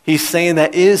church. He's saying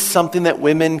that is something that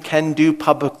women can do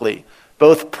publicly,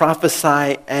 both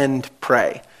prophesy and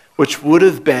pray, which would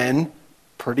have been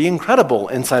pretty incredible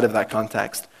inside of that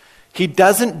context. He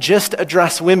doesn't just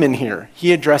address women here.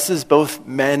 He addresses both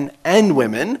men and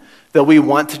women, though we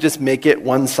want to just make it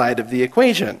one side of the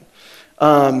equation.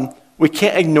 We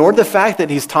can't ignore the fact that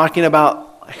he's talking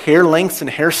about hair lengths and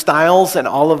hairstyles and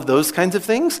all of those kinds of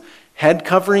things, head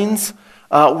coverings,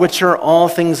 which are all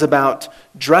things about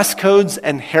dress codes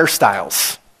and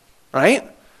hairstyles, right?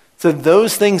 So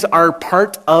those things are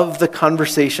part of the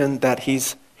conversation that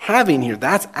he's having here.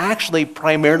 That's actually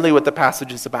primarily what the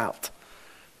passage is about.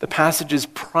 The passage is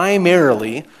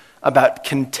primarily about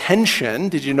contention.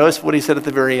 Did you notice what he said at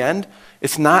the very end?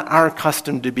 It's not our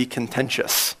custom to be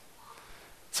contentious.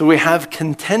 So we have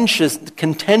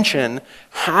contention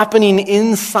happening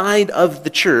inside of the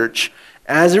church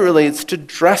as it relates to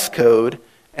dress code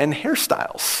and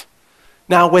hairstyles.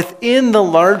 Now, within the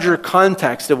larger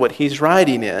context of what he's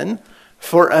writing in,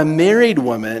 for a married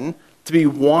woman to be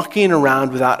walking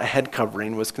around without a head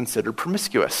covering was considered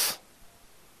promiscuous.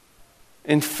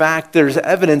 In fact, there's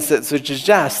evidence that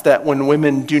suggests that when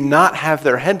women do not have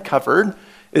their head covered,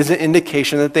 it is an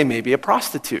indication that they may be a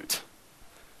prostitute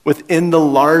within the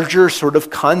larger sort of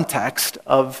context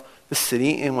of the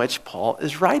city in which Paul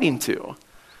is writing to.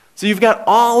 So you've got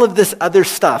all of this other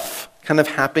stuff kind of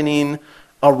happening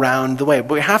around the way.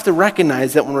 But we have to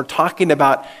recognize that when we're talking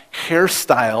about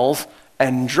hairstyles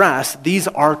and dress, these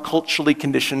are culturally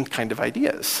conditioned kind of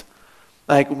ideas.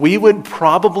 Like we would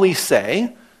probably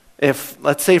say, if,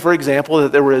 let's say, for example,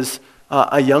 that there was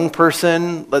a young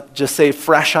person, let's just say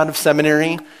fresh out of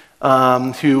seminary,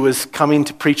 who was coming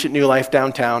to preach at New Life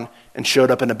downtown and showed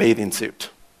up in a bathing suit.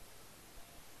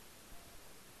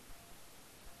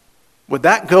 Would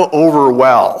that go over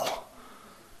well?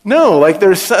 No,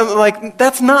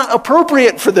 that's not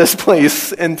appropriate for this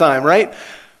place and time, right?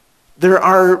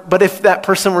 But if that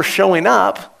person were showing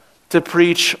up to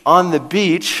preach on the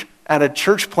beach at a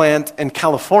church plant in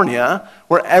California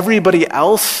where everybody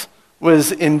else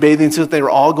was in bathing suits, they were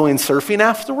all going surfing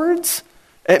afterwards,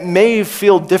 it may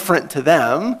feel different to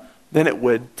them than it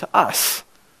would to us.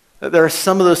 There are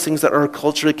some of those things that are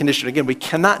culturally conditioned. Again, we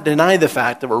cannot deny the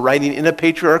fact that we're writing in a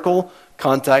patriarchal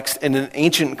context, in an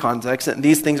ancient context, and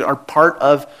these things are part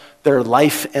of their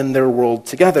life and their world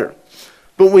together.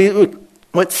 But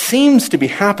what seems to be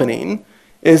happening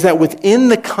is that within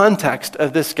the context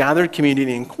of this gathered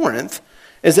community in Corinth,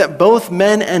 is that both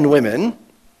men and women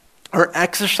are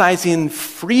exercising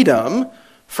freedom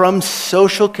from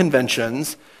social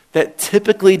conventions that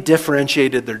typically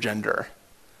differentiated their gender.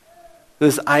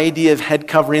 This idea of head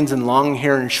coverings and long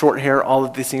hair and short hair, all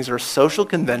of these things are social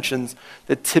conventions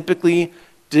that typically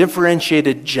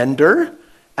differentiated gender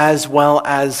as well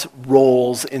as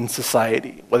roles in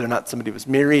society, whether or not somebody was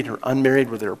married or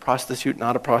unmarried, whether they're a prostitute,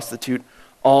 not a prostitute,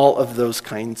 all of those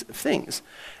kinds of things.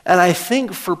 And I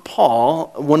think for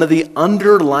Paul, one of the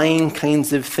underlying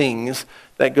kinds of things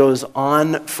that goes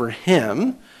on for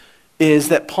him is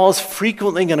that Paul's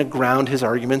frequently going to ground his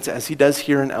arguments, as he does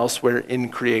here and elsewhere, in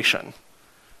creation,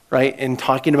 right? In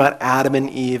talking about Adam and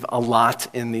Eve a lot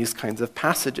in these kinds of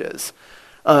passages.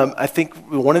 I think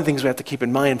one of the things we have to keep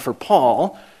in mind for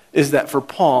Paul is that for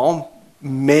Paul,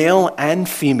 male and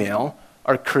female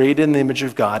are created in the image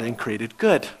of God and created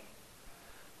good.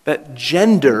 That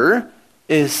gender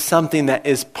is something that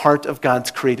is part of God's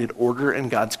created order and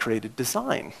God's created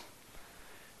design.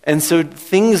 And so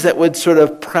things that would sort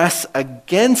of press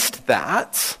against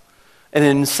that, and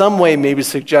in some way maybe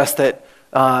suggest that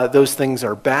those things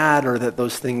are bad or that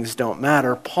those things don't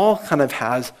matter, Paul kind of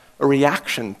has a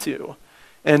reaction to.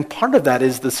 And part of that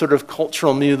is the sort of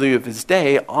cultural milieu of his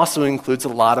day also includes a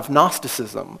lot of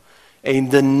Gnosticism, a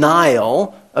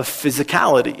denial of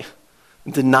physicality,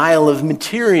 denial of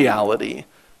materiality,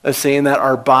 of saying that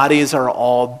our bodies are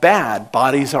all bad,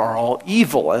 bodies are all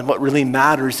evil, and what really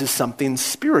matters is something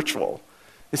spiritual.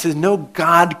 It says, no,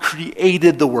 God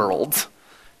created the world,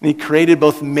 and he created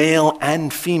both male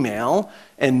and female,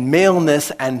 and maleness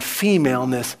and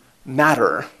femaleness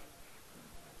matter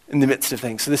in the midst of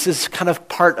things. So this is kind of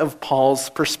part of Paul's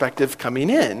perspective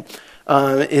coming in,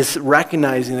 is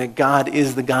recognizing that God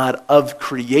is the God of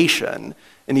creation,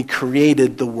 and he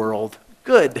created the world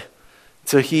good.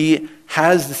 So he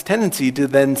has this tendency to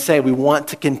then say we want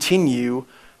to continue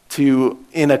to,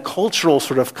 in a cultural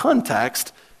sort of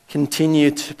context,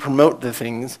 continue to promote the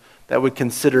things that would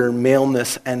consider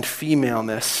maleness and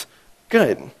femaleness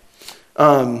good.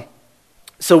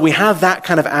 So we have that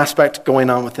kind of aspect going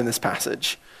on within this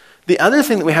passage. The other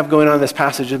thing that we have going on in this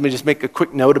passage, let me just make a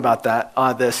quick note about that,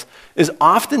 this, is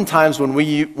oftentimes when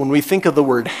we think of the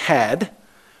word head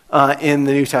in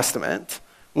the New Testament,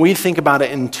 we think about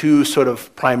it in two sort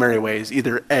of primary ways.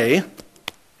 Either A,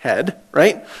 head,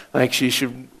 right? Like she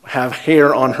should have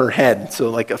hair on her head, so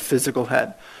like a physical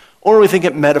head. Or we think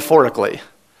it metaphorically.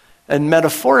 And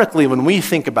metaphorically, when we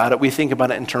think about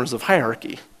it in terms of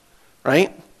hierarchy,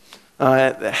 right?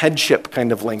 Headship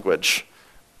kind of language.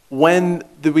 When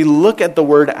we look at the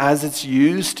word as it's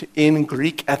used in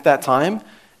Greek at that time,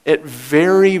 it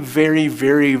very, very,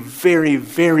 very, very,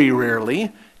 very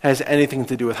rarely has anything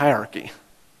to do with hierarchy.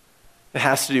 It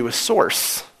has to do with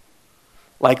source,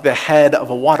 like the head of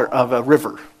a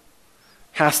river. It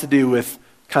has to do with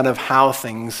kind of how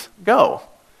things go.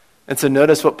 And so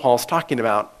notice what Paul's talking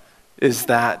about is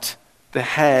that the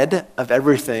head of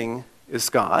everything is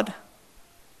God,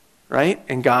 right?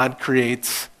 And God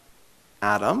creates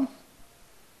Adam.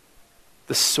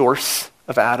 The source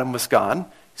of Adam was God.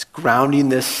 He's grounding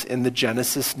this in the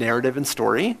Genesis narrative and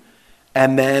story.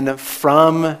 And then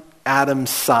from Adam's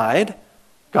side,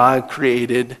 God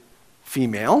created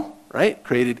female, right?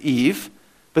 Created Eve.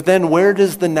 But then where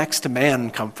does the next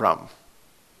man come from?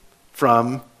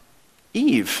 From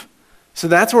Eve. So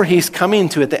that's where he's coming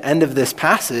to at the end of this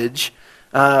passage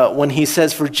when he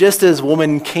says, for just as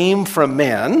woman came from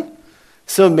man,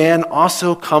 so man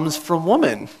also comes from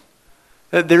woman.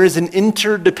 That there is an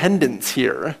interdependence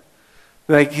here.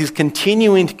 Like he's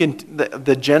continuing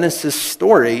the Genesis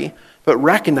story, but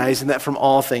recognizing that from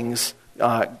all things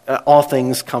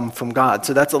come from God.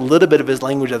 So that's a little bit of his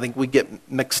language I think we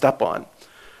get mixed up on.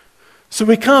 So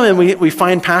we come and we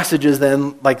find passages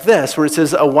then like this, where it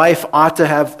says a wife ought to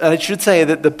have, and I should say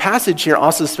that the passage here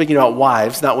also is speaking about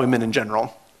wives, not women in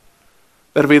general.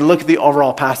 But if we look at the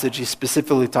overall passage, he's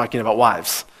specifically talking about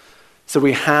wives. So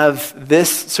we have this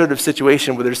sort of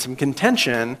situation where there's some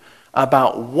contention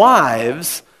about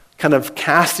wives kind of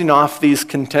casting off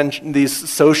these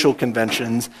social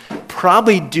conventions,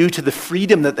 probably due to the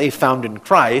freedom that they found in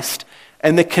Christ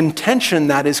and the contention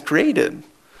that is created.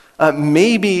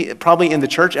 Probably in the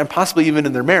church and possibly even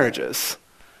in their marriages,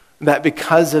 that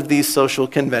because of these social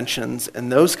conventions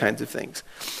and those kinds of things.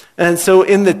 And so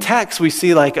in the text, we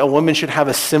see like a woman should have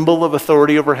a symbol of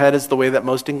authority over her head is the way that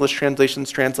most English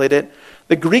translations translate it.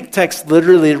 The Greek text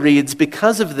literally reads,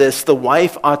 because of this, the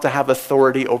wife ought to have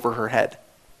authority over her head,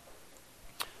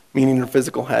 meaning her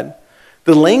physical head.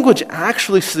 The language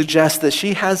actually suggests that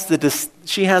she has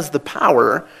the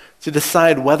power to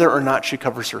decide whether or not she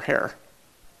covers her hair.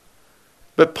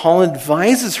 But Paul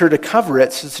advises her to cover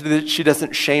it so that she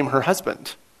doesn't shame her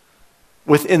husband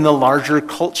within the larger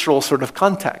cultural sort of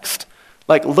context.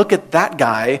 Like, look at that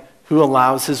guy who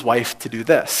allows his wife to do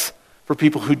this, for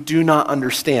people who do not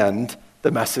understand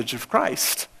the message of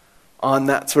Christ on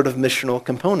that sort of missional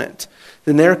component.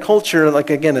 In their culture, like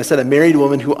again, I said, a married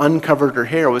woman who uncovered her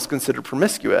hair was considered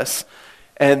promiscuous,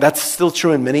 and that's still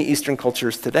true in many Eastern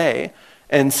cultures today.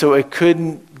 And so it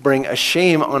could bring a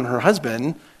shame on her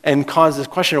husband and cause this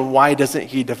question of why doesn't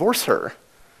he divorce her?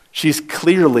 She's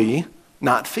clearly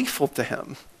not faithful to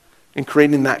him, and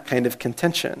creating that kind of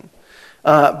contention.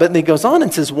 But then he goes on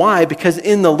and says, why? Because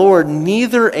in the Lord,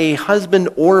 neither a husband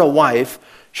or a wife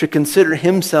should consider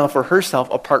himself or herself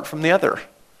apart from the other.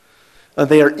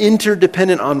 They are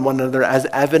interdependent on one another as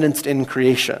evidenced in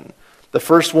creation. The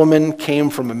first woman came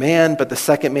from a man, but the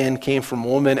second man came from a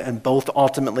woman, and both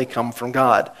ultimately come from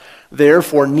God.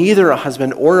 Therefore, neither a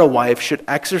husband or a wife should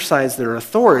exercise their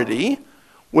authority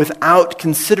without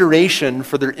consideration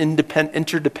for their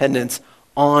interdependence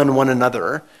on one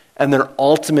another and their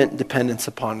ultimate dependence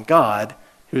upon God,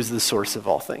 who is the source of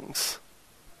all things.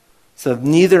 So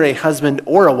neither a husband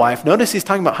or a wife, notice he's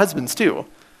talking about husbands too,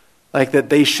 like that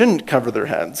they shouldn't cover their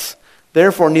heads.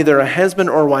 Therefore, neither a husband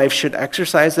or wife should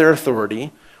exercise their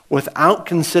authority without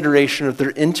consideration of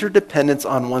their interdependence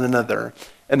on one another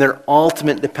and their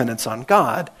ultimate dependence on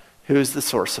God, who is the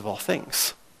source of all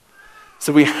things.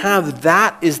 So we have,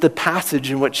 that is the passage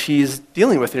in which he's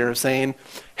dealing with here, saying,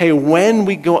 hey, when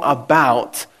we go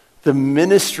about the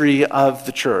ministry of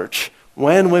the church,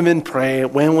 when women pray,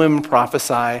 when women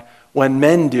prophesy, when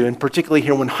men do, and particularly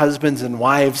here when husbands and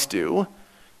wives do,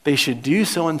 they should do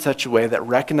so in such a way that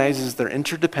recognizes their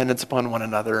interdependence upon one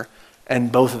another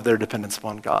and both of their dependence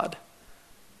upon God.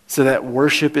 So that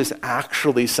worship is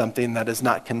actually something that is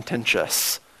not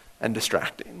contentious and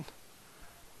distracting.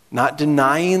 not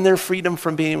denying their freedom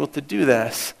from being able to do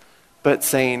this, but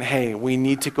saying, hey, we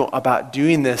need to go about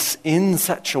doing this in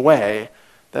such a way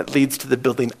that leads to the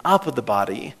building up of the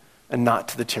body and not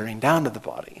to the tearing down of the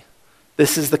body.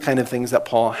 This is the kind of things that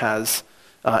Paul has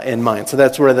in mind. So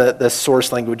that's where the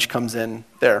source language comes in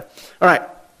there. All right.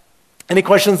 Any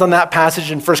questions on that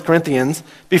passage in 1 Corinthians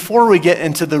before we get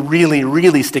into the really,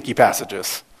 really sticky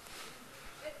passages?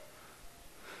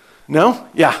 No?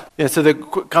 Yeah. So the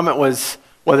comment was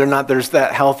whether or not there's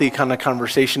that healthy kind of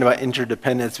conversation about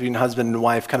interdependence between husband and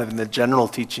wife kind of in the general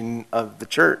teaching of the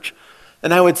church.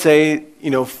 And I would say,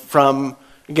 from,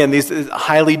 again, these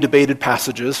highly debated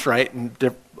passages, right,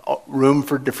 and room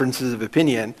for differences of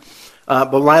opinion.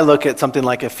 But when I look at something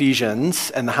like Ephesians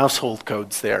and the household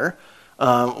codes there,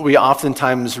 we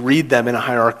oftentimes read them in a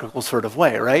hierarchical sort of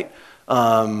way, right?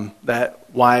 That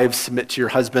wives submit to your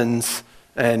husbands,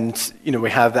 and, we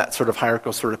have that sort of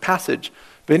hierarchical sort of passage.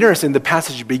 But interesting, the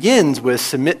passage begins with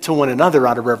submit to one another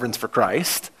out of reverence for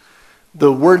Christ.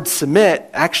 The word submit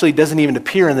actually doesn't even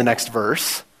appear in the next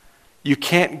verse. You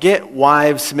can't get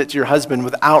wives submit to your husband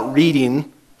without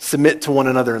reading submit to one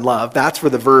another in love. That's where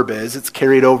the verb is. It's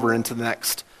carried over into the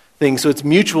next thing. So it's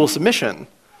mutual submission,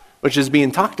 which is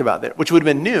being talked about there, which would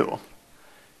have been new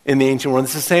in the ancient world.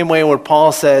 It's the same way where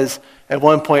Paul says at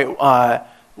one point, a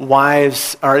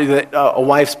wife's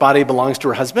body belongs to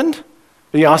her husband,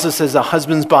 but he also says a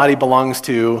husband's body belongs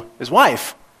to his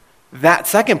wife. That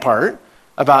second part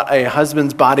about a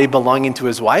husband's body belonging to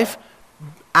his wife,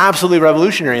 absolutely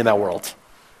revolutionary in that world.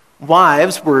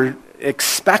 Wives were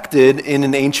expected in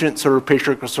an ancient sort of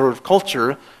patriarchal sort of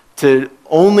culture to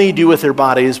only do with their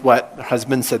bodies what their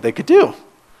husbands said they could do.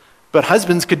 But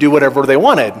husbands could do whatever they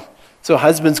wanted. So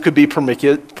husbands could be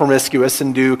promiscuous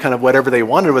and do kind of whatever they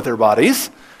wanted with their bodies,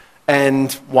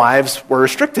 and wives were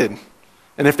restricted.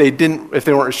 And if they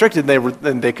weren't restricted,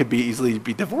 then they could easily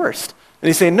be divorced. And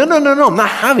he's saying, no, I'm not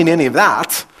having any of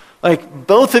that. Like,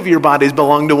 both of your bodies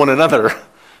belong to one another.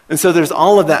 And so there's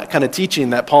all of that kind of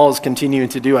teaching that Paul is continuing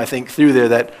to do, I think, through there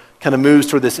that kind of moves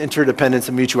toward this interdependence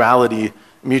and mutuality,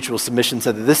 mutual submission,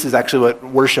 so that this is actually what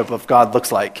worship of God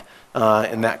looks like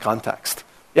in that context.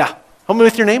 Yeah. Help me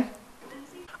with your name.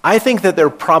 I think that they're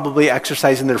probably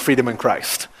exercising their freedom in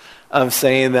Christ, of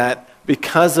saying that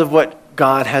because of what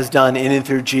God has done in and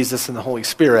through Jesus and the Holy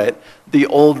Spirit, the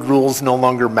old rules no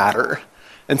longer matter.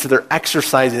 And so they're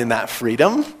exercising that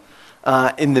freedom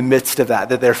in the midst of that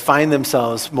they find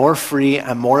themselves more free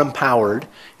and more empowered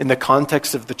in the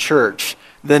context of the church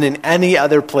than in any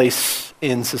other place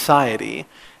in society.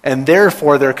 And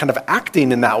therefore, they're kind of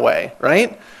acting in that way,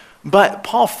 right? But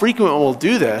Paul frequently will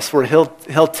do this, where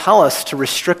he'll tell us to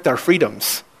restrict our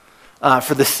freedoms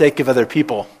for the sake of other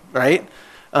people, right?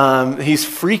 He's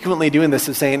frequently doing this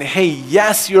of saying, hey,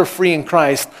 yes, you're free in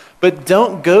Christ, but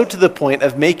don't go to the point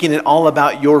of making it all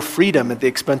about your freedom at the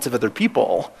expense of other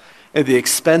people, at the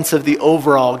expense of the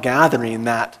overall gathering,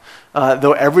 that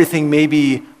though everything may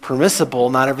be permissible,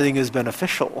 not everything is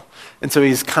beneficial. And so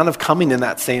he's kind of coming in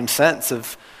that same sense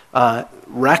of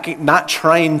not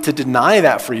trying to deny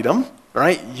that freedom,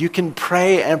 right? You can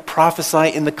pray and prophesy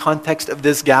in the context of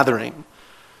this gathering,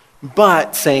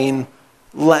 but saying,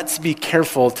 let's be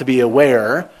careful to be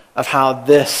aware of how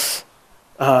this,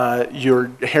 your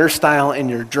hairstyle and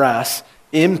your dress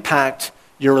impact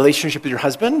your relationship with your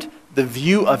husband, the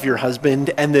view of your husband,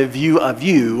 and the view of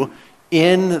you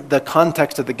in the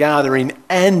context of the gathering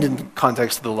and in the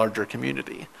context of the larger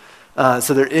community.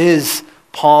 So there is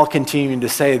Paul continuing to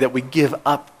say that we give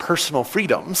up personal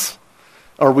freedoms,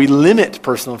 or we limit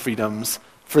personal freedoms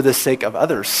for the sake of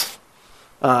others,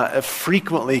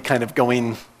 frequently kind of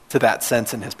going to that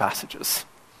sense in his passages.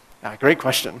 Great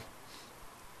question.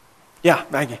 Yeah,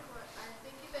 Maggie.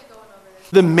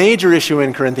 The major issue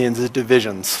in Corinthians is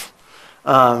divisions.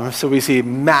 So we see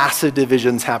massive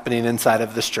divisions happening inside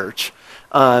of this church.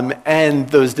 And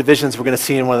those divisions we're going to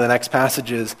see in one of the next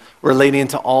passages relating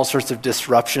to all sorts of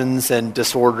disruptions and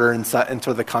disorder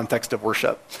into the context of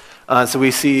worship. So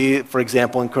we see, for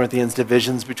example, in Corinthians,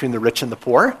 divisions between the rich and the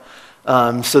poor.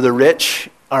 So the rich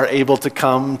are able to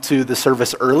come to the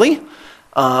service early,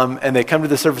 and they come to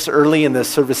the service early, and the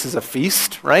service is a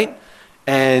feast, right?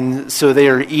 And so they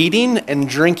are eating and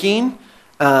drinking,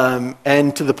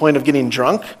 and to the point of getting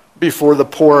drunk before the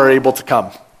poor are able to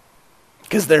come,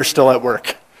 because they're still at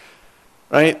work,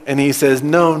 right? And he says,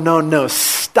 no,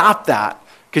 stop that,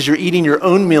 because you're eating your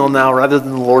own meal now rather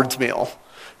than the Lord's meal.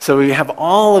 So we have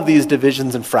all of these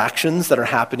divisions and fractions that are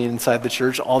happening inside the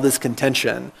church, all this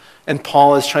contention. And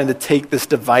Paul is trying to take this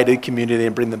divided community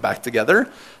and bring them back together.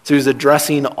 So he's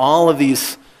addressing all of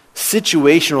these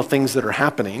situational things that are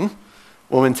happening.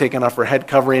 Woman taking off her head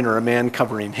covering, or a man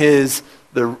covering his,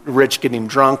 the rich getting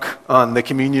drunk on the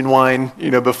communion wine,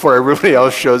 before everybody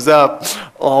else shows up,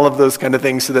 all of those kind of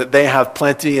things so that they have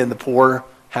plenty and the poor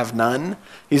have none.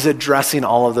 He's addressing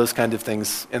all of those kind of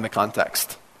things in the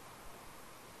context.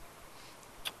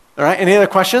 All right, any other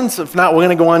questions? If not, we're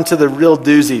going to go on to the real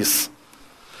doozies.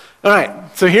 All right,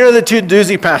 so here are the two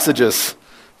doozy passages.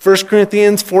 1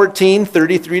 Corinthians 14,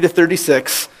 33 to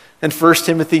 36, and 1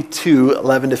 Timothy 2,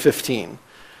 11 to 15.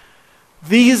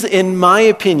 These, in my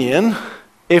opinion,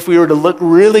 if we were to look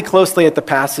really closely at the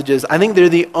passages, I think they're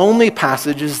the only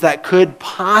passages that could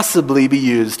possibly be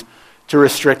used to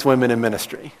restrict women in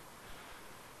ministry.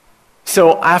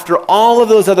 So after all of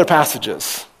those other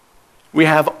passages, we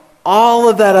have all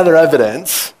of that other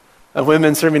evidence of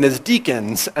women serving as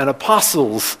deacons and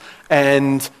apostles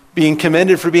and being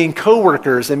commended for being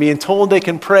co-workers and being told they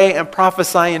can pray and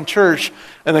prophesy in church,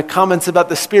 and the comments about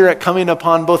the Spirit coming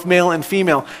upon both male and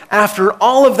female. After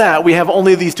all of that, we have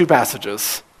only these two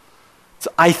passages.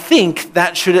 So I think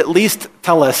that should at least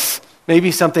tell us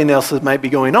maybe something else that might be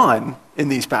going on in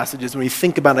these passages when we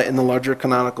think about it in the larger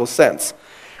canonical sense.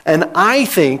 And I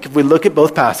think if we look at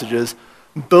both passages,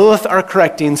 both are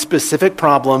correcting specific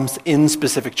problems in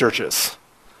specific churches.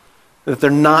 That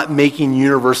they're not making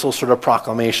universal sort of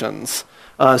proclamations.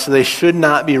 So they should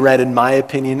not be read, in my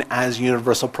opinion, as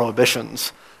universal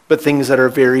prohibitions, but things that are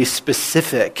very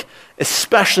specific,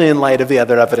 especially in light of the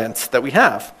other evidence that we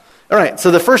have. All right,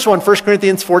 so the first one, 1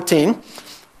 Corinthians 14.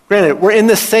 Granted, we're in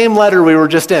the same letter we were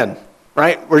just in,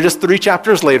 right? We're just 3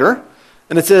 chapters later.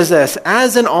 And it says this: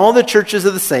 as in all the churches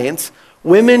of the saints,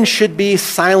 women should be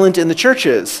silent in the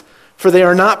churches, for they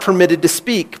are not permitted to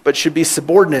speak, but should be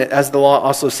subordinate, as the law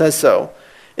also says so.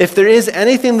 If there is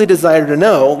anything they desire to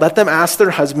know, let them ask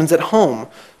their husbands at home,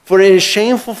 for it is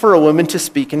shameful for a woman to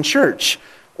speak in church.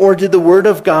 Or did the word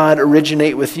of God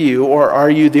originate with you, or are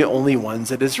you the only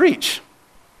ones it has reached?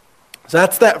 So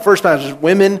that's that first passage.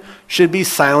 Women should be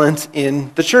silent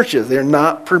in the churches. They're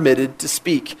not permitted to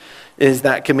speak, is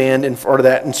that command or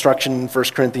that instruction in 1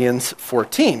 Corinthians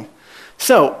 14.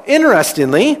 So,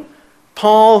 interestingly,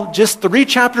 Paul, just 3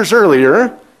 chapters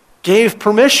earlier, gave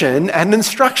permission and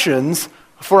instructions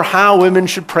for how women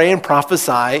should pray and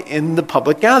prophesy in the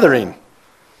public gathering.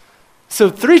 So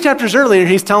 3 chapters earlier,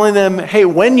 he's telling them, hey,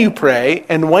 when you pray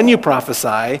and when you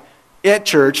prophesy at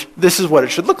church, this is what it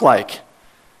should look like.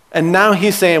 And now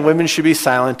he's saying women should be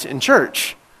silent in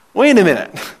church. Wait a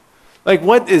minute.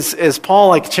 What is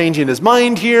Paul changing his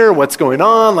mind here? What's going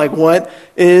on? What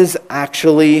is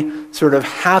actually sort of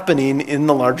happening in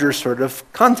the larger sort of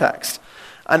context?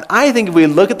 And I think if we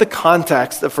look at the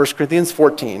context of 1 Corinthians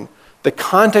 14, the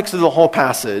context of the whole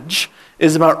passage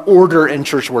is about order in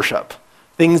church worship.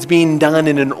 Things being done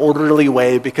in an orderly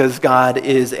way because God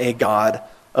is a God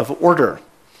of order.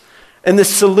 And the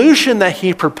solution that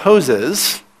he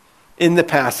proposes in the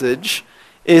passage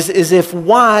is if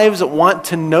wives want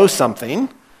to know something,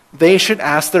 they should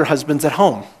ask their husbands at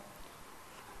home.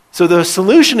 So the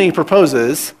solution he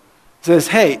proposes says,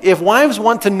 hey, if wives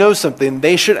want to know something,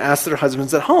 they should ask their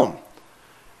husbands at home.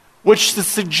 Which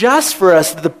suggests for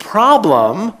us the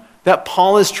problem that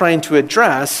Paul is trying to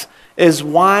address is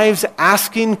wives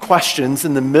asking questions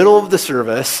in the middle of the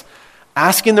service,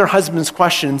 asking their husbands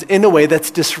questions in a way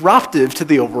that's disruptive to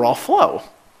the overall flow.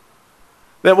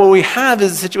 That what we have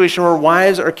is a situation where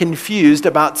wives are confused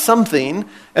about something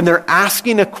and they're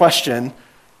asking a question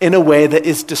in a way that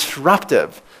is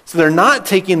disruptive. So they're not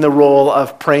taking the role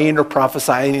of praying or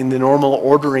prophesying in the normal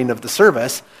ordering of the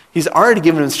service. He's already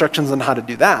given instructions on how to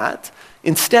do that.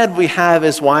 Instead, we have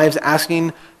as wives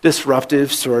asking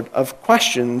disruptive sort of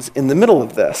questions in the middle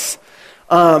of this.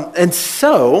 And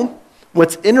so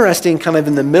what's interesting kind of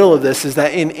in the middle of this is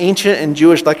that in ancient and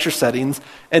Jewish lecture settings,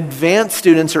 advanced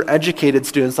students or educated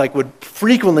students would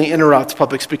frequently interrupt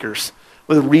public speakers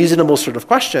with reasonable sort of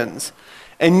questions.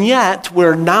 And yet,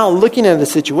 we're now looking at a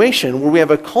situation where we have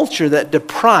a culture that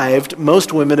deprived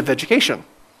most women of education.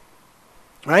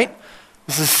 Right?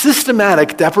 This is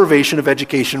systematic deprivation of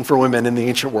education for women in the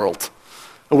ancient world,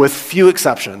 with few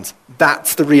exceptions.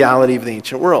 That's the reality of the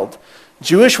ancient world.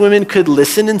 Jewish women could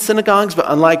listen in synagogues, but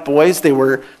unlike boys, they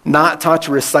were not taught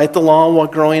to recite the law while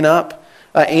growing up.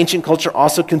 Ancient culture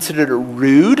also considered it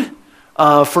rude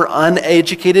for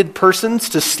uneducated persons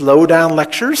to slow down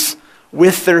lectures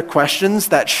with their questions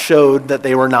that showed that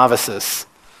they were novices.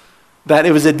 That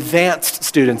it was advanced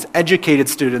students, educated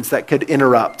students that could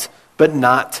interrupt, but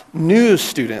not new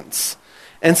students.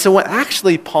 And so what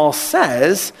actually Paul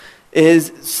says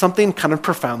is something kind of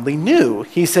profoundly new.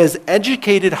 He says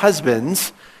educated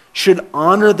husbands should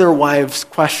honor their wives'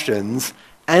 questions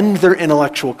and their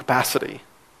intellectual capacity. He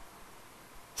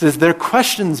says their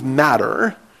questions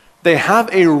matter. They have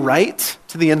a right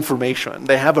to the information.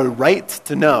 They have a right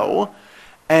to know.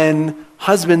 And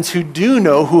husbands who do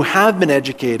know, who have been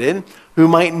educated, who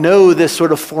might know this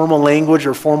sort of formal language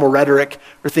or formal rhetoric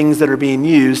or things that are being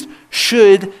used,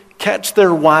 should catch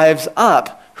their wives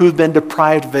up who've been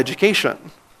deprived of education.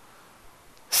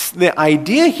 The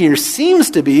idea here seems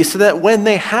to be so that when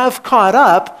they have caught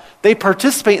up, they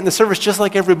participate in the service just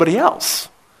like everybody else.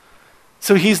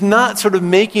 So he's not sort of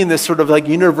making this sort of like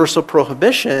universal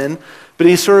prohibition, but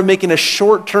he's sort of making a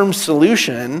short-term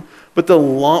solution with a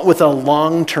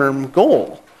long-term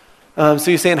goal. So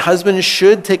he's saying husbands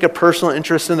should take a personal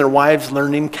interest in their wives'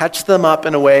 learning, catch them up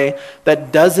in a way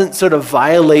that doesn't sort of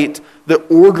violate the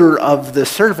order of the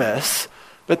service.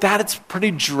 But that's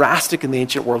pretty drastic in the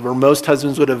ancient world, where most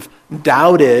husbands would have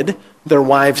doubted their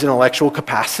wives' intellectual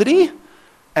capacity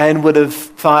and would have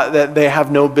thought that they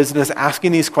have no business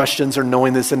asking these questions or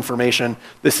knowing this information.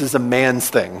 This is a man's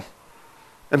thing.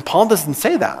 And Paul doesn't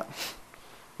say that.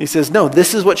 He says, no,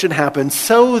 this is what should happen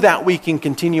so that we can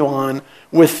continue on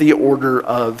with the order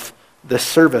of the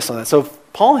service on that. So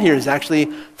Paul here is actually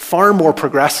far more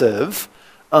progressive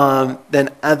than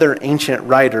other ancient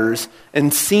writers,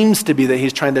 and seems to be that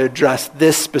he's trying to address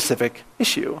this specific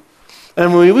issue.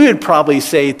 And we would probably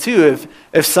say, too,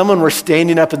 if someone were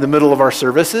standing up in the middle of our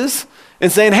services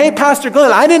and saying, hey, Pastor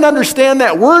Glenn, I didn't understand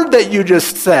that word that you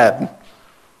just said.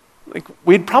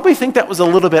 We'd probably think that was a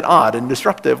little bit odd and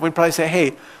disruptive. We'd probably say,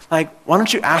 hey, why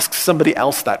don't you ask somebody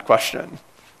else that question,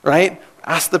 right?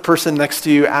 Ask the person next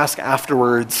to you, ask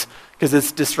afterwards, because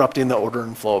it's disrupting the order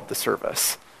and flow of the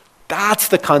service. That's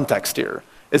the context here.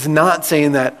 It's not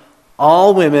saying that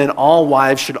all women, all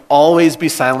wives should always be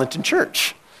silent in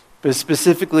church, but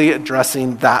specifically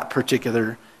addressing that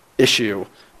particular issue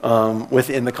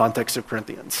within the context of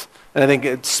Corinthians. And I think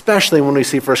especially when we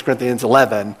see 1 Corinthians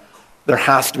 11, there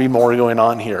has to be more going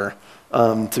on here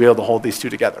to be able to hold these two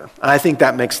together. And I think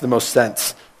that makes the most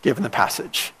sense given the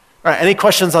passage. All right, any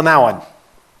questions on that one?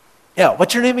 Yeah,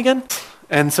 what's your name again?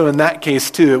 And so in that case,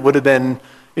 too, it would have been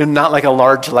not like a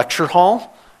large lecture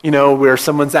hall, where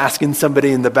someone's asking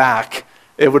somebody in the back.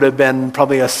 It would have been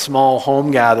probably a small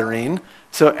home gathering.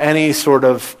 So any sort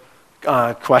of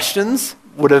questions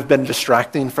would have been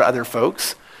distracting for other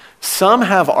folks. Some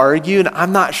have argued,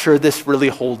 I'm not sure this really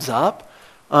holds up.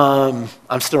 I'm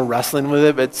still wrestling with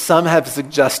it, but some have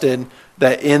suggested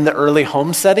that in the early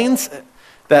home settings,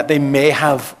 that they may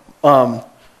have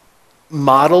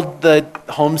modeled the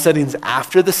home settings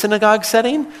after the synagogue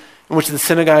setting, in which the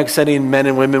synagogue setting, men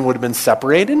and women would have been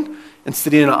separated and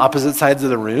sitting on opposite sides of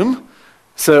the room.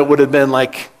 So it would have been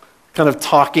like kind of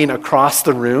talking across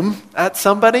the room at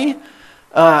somebody.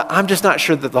 I'm just not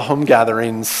sure that the home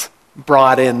gatherings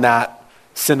brought in that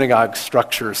synagogue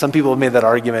structure. Some people have made that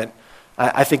argument.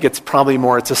 I think it's probably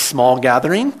more, it's a small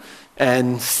gathering,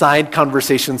 and side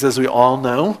conversations, as we all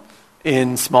know,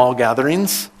 in small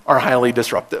gatherings are highly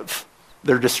disruptive.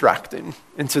 They're distracting.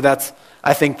 And so that's,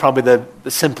 I think, probably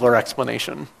the simpler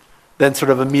explanation than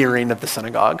sort of a mirroring of the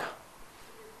synagogue.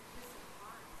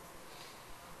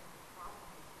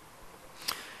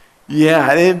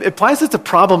 Yeah, it implies it's a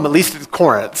problem, at least at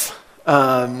Corinth.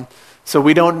 So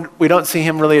we don't see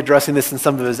him really addressing this in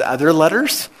some of his other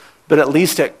letters, but at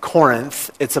least at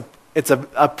Corinth, it's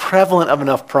a prevalent of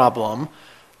enough problem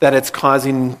that it's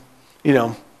causing,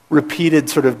 repeated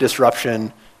sort of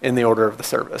disruption in the order of the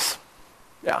service.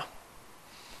 Yeah.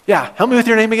 Yeah, help me with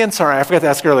your name again. Sorry, I forgot to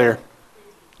ask earlier.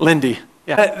 Lindy.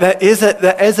 Yeah, that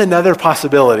is another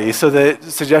possibility. So the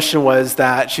suggestion was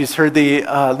that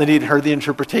Lindy had heard the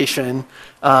interpretation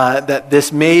that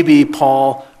this may be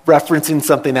Paul referencing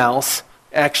something else,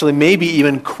 actually maybe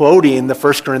even quoting the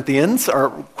 1 Corinthians, or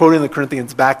quoting the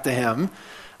Corinthians back to him,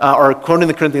 or quoting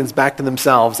the Corinthians back to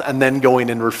themselves, and then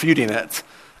going and refuting it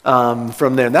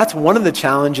from there. And that's one of the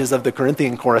challenges of the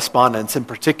Corinthian correspondence in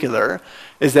particular,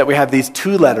 is that we have these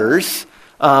two letters.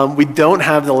 We don't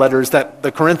have the letters that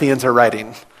the Corinthians are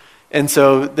writing. And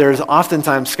so there's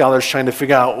oftentimes scholars trying to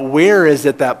figure out where is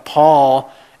it that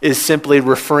Paul is simply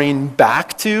referring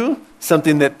back to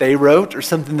something that they wrote or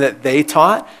something that they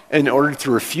taught in order to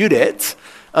refute it,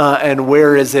 and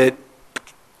where is it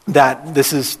that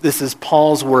this is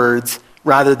Paul's words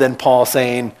rather than Paul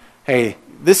saying, hey,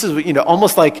 this is,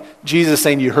 almost like Jesus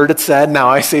saying, you heard it said, now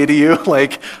I say to you,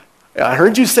 like, I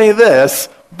heard you say this,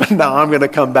 but now I'm going to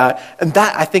come back. And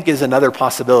that, I think, is another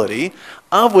possibility,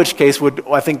 of which case would,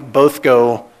 I think, both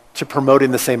go to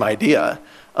promoting the same idea,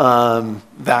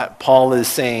 that Paul is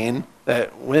saying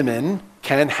that women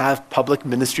can have public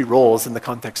ministry roles in the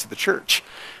context of the church.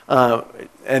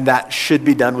 And that should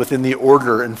be done within the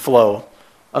order and flow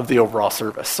of the overall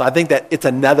service. So I think that it's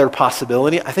another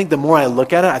possibility. I think the more I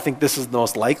look at it, I think this is the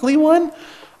most likely one,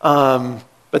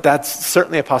 but that's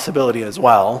certainly a possibility as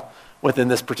well within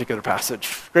this particular passage.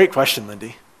 Great question,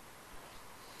 Lindy.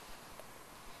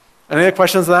 Any other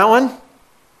questions on that one?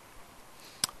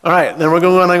 All right, then we're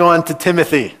going to go on to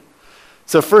Timothy.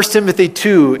 So 1 Timothy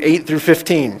 2, 8 through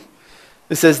 15.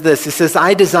 It says this, it says,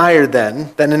 I desire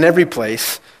then, that in every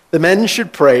place, the men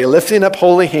should pray, lifting up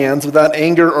holy hands without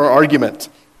anger or argument.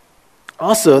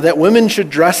 Also, that women should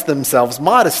dress themselves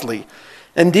modestly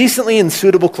and decently in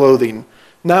suitable clothing,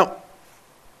 not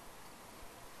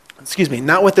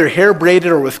with their hair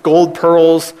braided or with gold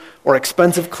pearls or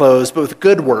expensive clothes, but with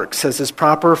good works, as is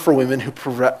proper for women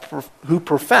who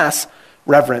profess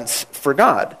reverence for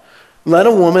God. Let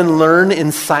a woman learn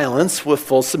in silence with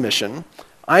full submission.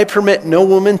 I permit no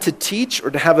woman to teach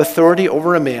or to have authority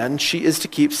over a man. She is to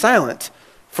keep silent.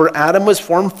 For Adam was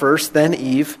formed first, then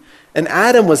Eve. And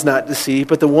Adam was not deceived,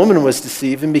 but the woman was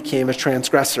deceived and became a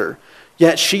transgressor.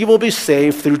 Yet she will be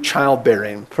saved through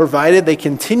childbearing, provided they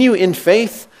continue in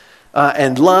faith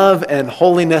and love and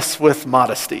holiness with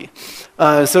modesty.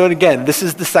 So again, this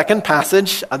is the second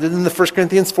passage, other than the 1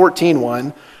 Corinthians 14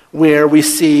 one, where we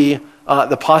see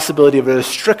the possibility of a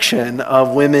restriction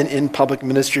of women in public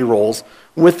ministry roles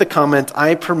with the comment,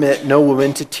 I permit no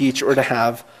woman to teach or to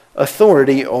have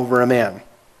authority over a man.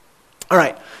 All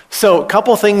right, so a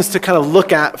couple things to kind of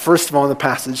look at, first of all, in the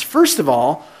passage. First of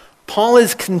all, Paul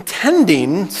is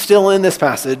contending, still in this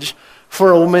passage,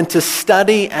 for a woman to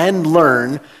study and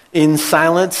learn in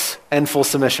silence and full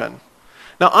submission.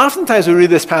 Now, oftentimes we read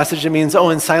this passage, it means,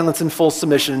 in silence and full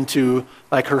submission to,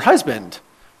 like, her husband.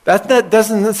 That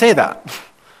doesn't say that.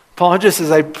 Paul just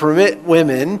says, I permit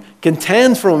women,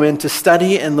 contends for women to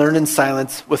study and learn in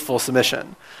silence with full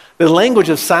submission. The language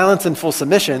of silence and full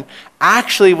submission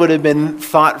actually would have been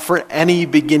thought for any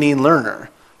beginning learner,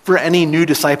 for any new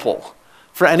disciple,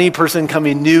 for any person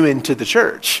coming new into the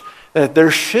church. That there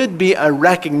should be a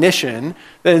recognition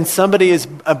that when somebody is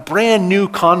a brand new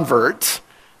convert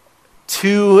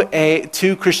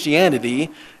to Christianity,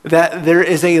 that there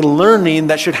is a learning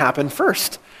that should happen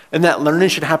first. And that learning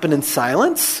should happen in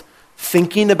silence,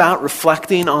 thinking about,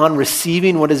 reflecting on,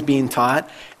 receiving what is being taught,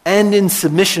 and in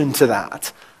submission to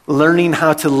that, learning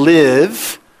how to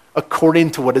live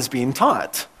according to what is being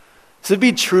taught. So it'd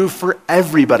be true for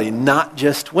everybody, not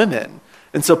just women.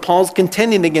 And so Paul's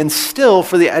contending again still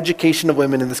for the education of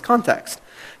women in this context.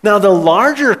 Now, the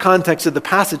larger context of the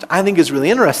passage, I think, is really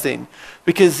interesting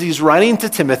because he's writing to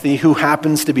Timothy, who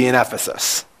happens to be in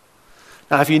Ephesus.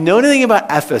 Now, if you know anything about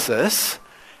Ephesus,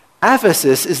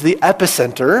 Ephesus is the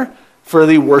epicenter for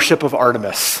the worship of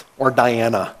Artemis, or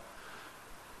Diana.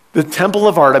 The temple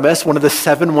of Artemis, one of the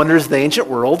 7 wonders of the ancient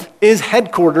world, is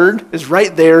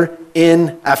right there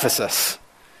in Ephesus.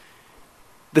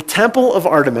 The temple of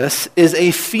Artemis is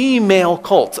a female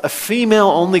cult, a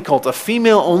female-only cult, a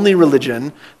female-only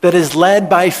religion that is led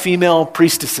by female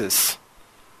priestesses.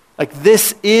 Like,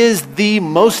 this is the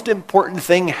most important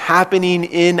thing happening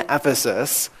in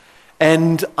Ephesus.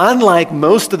 And unlike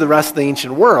most of the rest of the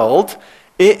ancient world,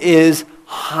 it is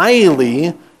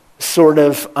highly sort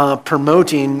of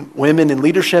promoting women in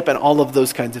leadership and all of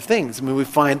those kinds of things. I mean, we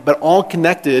find, but all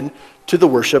connected to the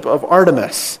worship of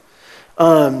Artemis.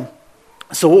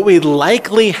 So what we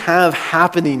likely have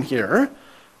happening here,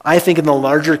 I think in the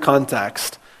larger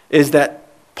context, is that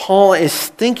Paul is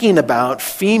thinking about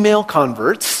female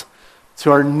converts who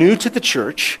are new to the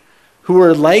church, who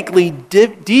are likely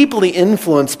deeply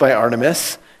influenced by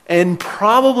Artemis and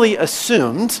probably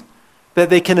assumed that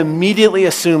they can immediately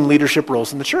assume leadership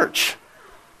roles in the church.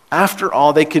 After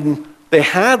all, they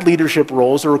had leadership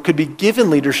roles or could be given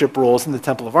leadership roles in the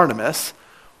temple of Artemis.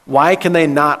 Why can they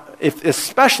not,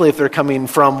 especially if they're coming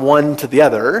from one to the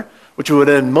other, which would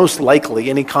have been most likely,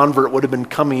 any convert would have been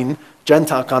coming,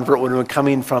 Gentile convert would have been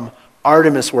coming from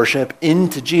Artemis worship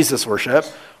into Jesus worship.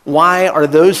 Why are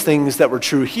those things that were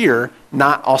true here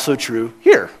not also true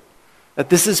here? That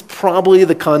this is probably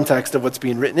the context of what's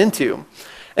being written into.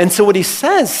 And so what he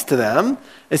says to them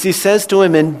is he says to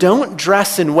women, don't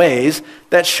dress in ways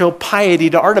that show piety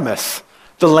to Artemis.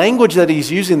 The language that he's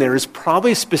using there is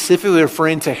probably specifically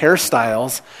referring to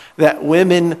hairstyles that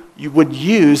women would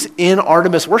use in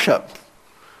Artemis worship,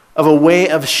 of a way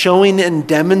of showing and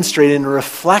demonstrating and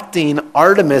reflecting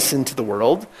Artemis into the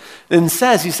world. And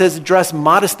he says, dress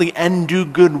modestly and do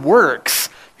good works,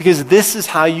 because this is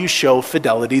how you show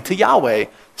fidelity to Yahweh.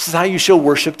 This is how you show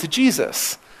worship to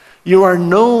Jesus. You are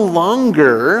no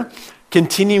longer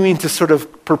continuing to sort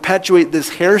of perpetuate this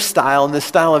hairstyle and this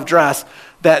style of dress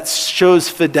that shows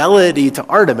fidelity to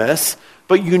Artemis,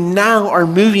 but you now are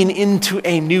moving into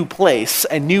a new place,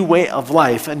 a new way of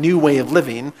life, a new way of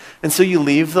living, and so you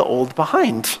leave the old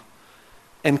behind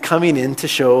and coming in to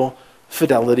show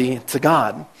fidelity to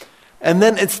God. And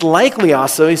then it's likely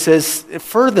also, he says,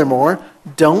 furthermore,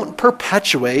 don't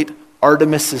perpetuate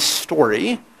Artemis'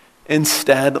 story.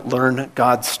 Instead, learn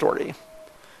God's story.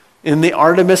 In the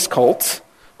Artemis cult,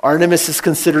 Artemis is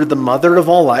considered the mother of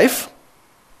all life,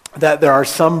 that there are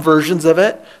some versions of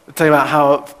it that talk about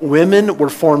how women were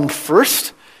formed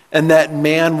first and that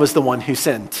man was the one who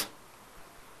sinned.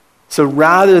 So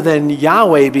rather than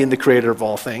Yahweh being the creator of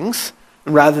all things,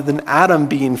 and rather than Adam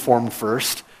being formed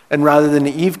first, and rather than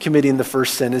Eve committing the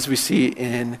first sin as we see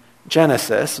in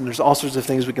Genesis, and there's all sorts of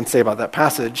things we can say about that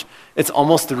passage, it's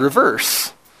almost the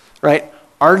reverse, right?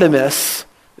 Artemis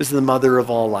is the mother of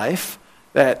all life,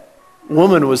 that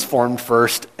woman was formed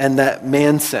first, and that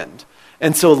man sinned.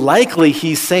 And so likely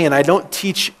he's saying, I don't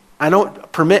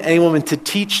permit any woman to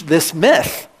teach this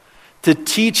myth, to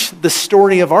teach the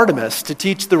story of Artemis, to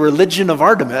teach the religion of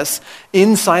Artemis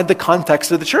inside the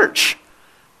context of the church.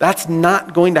 That's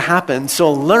not going to happen.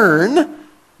 So learn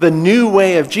the new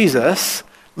way of Jesus,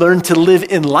 learn to live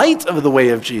in light of the way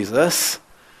of Jesus.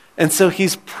 And so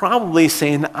he's probably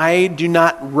saying, I do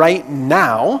not right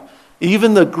now,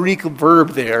 even the Greek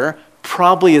verb there,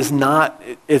 probably is not,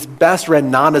 it's best read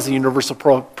not as a universal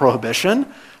prohibition,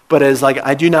 but as like,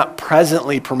 I do not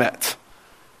presently permit.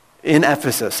 In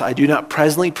Ephesus, I do not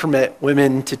presently permit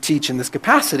women to teach in this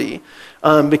capacity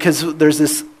because there's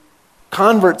this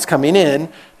converts coming in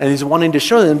and he's wanting to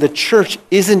show them the church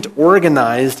isn't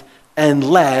organized and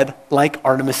led like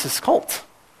Artemis' cult,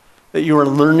 that you are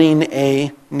learning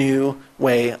a new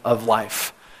way of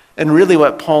life. And really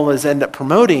what Paul has ended up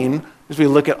promoting as we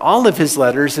look at all of his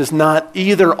letters is not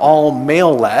either all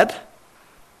male-led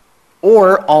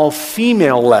or all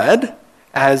female-led,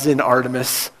 as in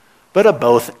Artemis, but a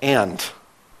both and.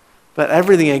 But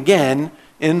everything, again,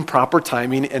 in proper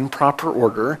timing, in proper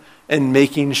order, and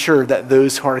making sure that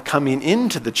those who are coming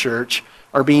into the church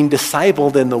are being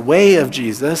discipled in the way of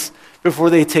Jesus before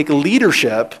they take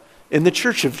leadership in the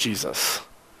church of Jesus.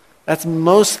 That's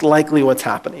most likely what's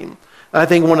happening. I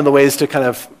think one of the ways to kind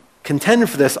of contend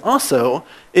for this also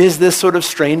is this sort of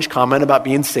strange comment about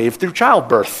being saved through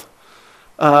childbirth.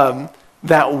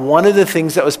 That one of the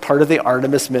things that was part of the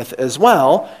Artemis myth as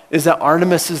well is that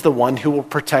Artemis is the one who will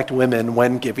protect women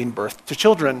when giving birth to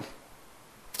children.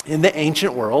 In the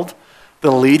ancient world,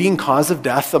 the leading cause of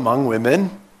death among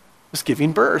women was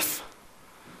giving birth.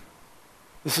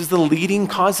 This is the leading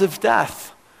cause of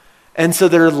death. And so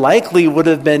there likely would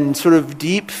have been sort of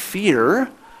deep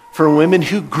fear for women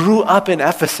who grew up in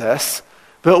Ephesus.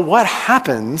 But what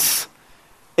happens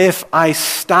if I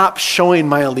stop showing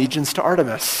my allegiance to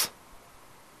Artemis?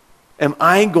 Am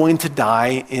I going to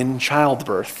die in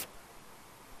childbirth?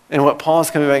 And what Paul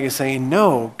is coming back and saying,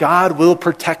 no, God will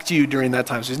protect you during that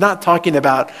time. So he's not talking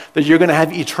about that you're going to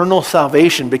have eternal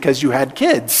salvation because you had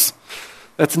kids.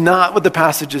 That's not what the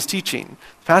passage is teaching.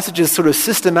 The passage is sort of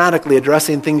systematically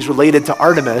addressing things related to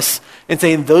Artemis and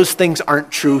saying those things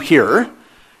aren't true here.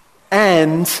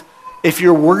 And if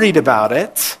you're worried about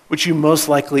it, which you most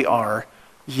likely are,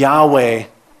 Yahweh,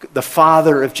 the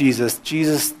Father of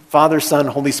Jesus, Father, Son,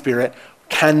 Holy Spirit,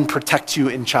 can protect you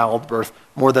in childbirth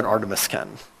more than Artemis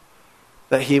can.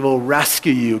 That he will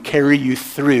rescue you, carry you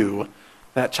through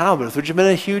that childbirth, which has been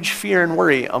a huge fear and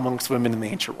worry amongst women in the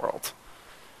ancient world.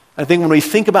 I think when we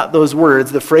think about those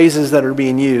words, the phrases that are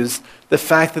being used, the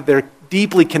fact that they're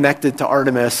deeply connected to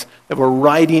Artemis, that we're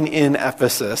writing in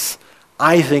Ephesus,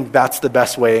 I think that's the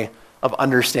best way of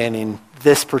understanding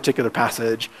this particular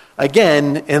passage.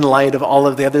 Again, in light of all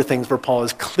of the other things where Paul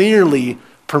is clearly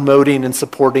promoting and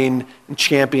supporting and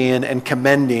championing and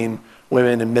commending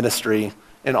women in ministry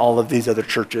in all of these other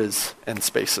churches and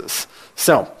spaces.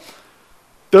 So,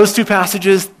 those two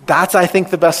passages, that's, I think,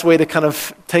 the best way to kind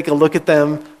of take a look at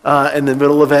them in the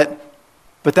middle of it.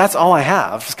 But that's all I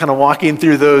have, just kind of walking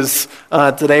through those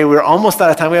today. We're almost out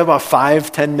of time. We have about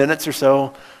 5-10 minutes or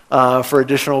so for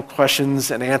additional questions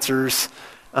and answers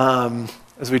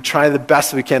as we try the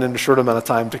best we can in a short amount of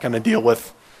time to kind of deal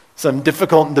with some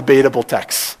difficult and debatable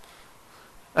texts.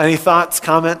 Any thoughts,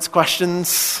 comments,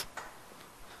 questions?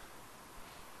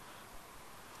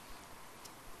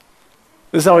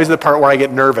 This is always the part where I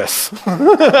get nervous.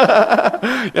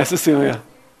 Yes, Cecilia.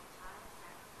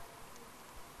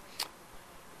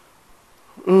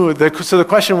 So the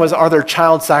question was, are there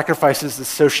child sacrifices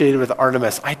associated with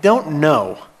Artemis? I don't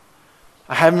know.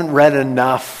 I haven't read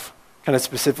enough kind of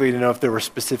specifically to know if there were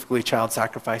specifically child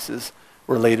sacrifices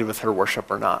related with her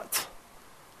worship or not.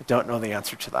 I don't know the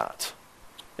answer to that.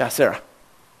 Yeah, Sarah.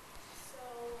 So,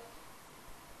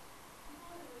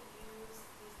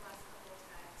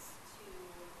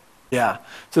 Yeah.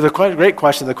 So great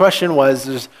question. The question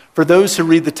was, for those who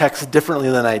read the text differently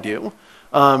than I do,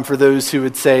 for those who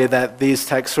would say that these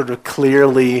texts sort of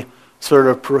clearly sort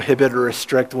of prohibit or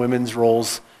restrict women's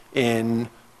roles in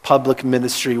public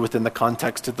ministry within the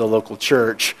context of the local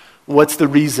church, what's the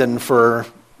reason for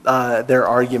their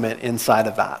argument inside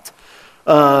of that?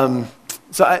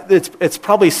 It's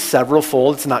probably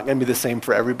several-fold. It's not going to be the same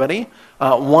for everybody.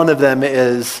 One of them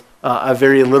is a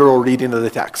very literal reading of the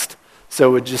text.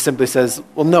 So it just simply says,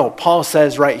 well, no, Paul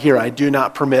says right here, I do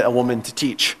not permit a woman to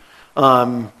teach.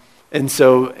 And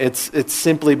so it's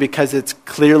simply because it's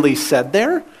clearly said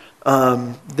there,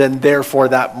 then therefore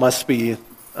that must be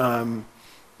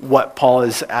what Paul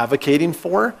is advocating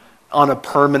for on a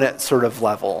permanent sort of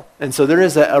level. And so there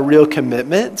is a real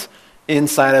commitment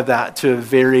inside of that to a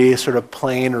very sort of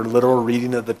plain or literal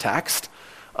reading of the text.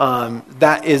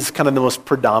 That is kind of the most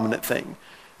predominant thing.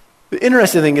 The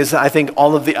interesting thing is I think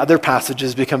all of the other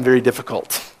passages become very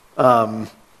difficult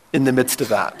in the midst of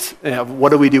that. What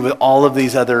do we do with all of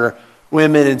these other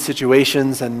women and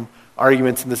situations and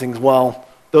arguments and the things? Well,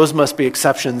 those must be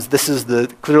exceptions. This is the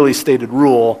clearly stated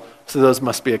rule, so those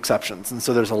must be exceptions. And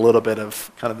so there's a little bit of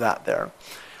kind of that there.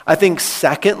 I think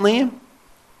secondly,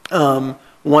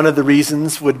 one of the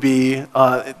reasons would be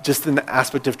just an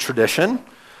aspect of tradition.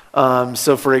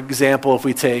 So for example, if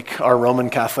we take our Roman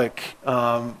Catholic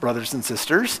brothers and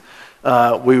sisters,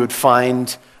 we would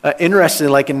find,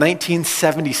 interestingly, like in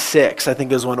 1976, I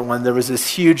think is when there was this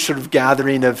huge sort of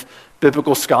gathering of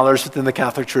biblical scholars within the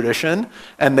Catholic tradition,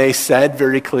 and they said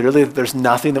very clearly that there's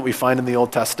nothing that we find in the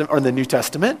Old Testament or in the New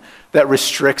Testament that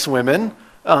restricts women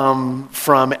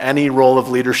from any role of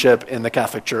leadership in the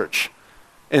Catholic Church.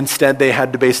 Instead, they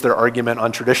had to base their argument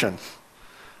on tradition.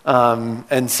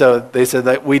 And so they said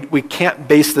that we can't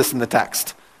base this in the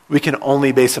text. We can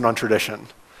only base it on tradition.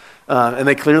 And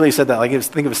they clearly said that, like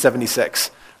think of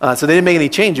 76. So they didn't make any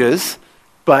changes,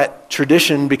 but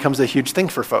tradition becomes a huge thing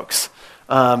for folks.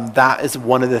 That is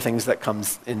one of the things that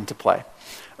comes into play.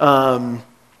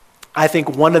 I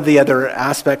think one of the other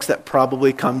aspects that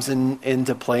probably comes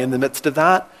into play in the midst of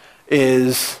that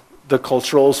is the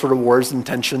cultural sort of wars and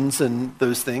tensions and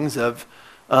those things of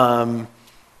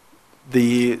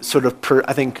the sort of,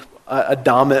 I think, a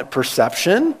dominant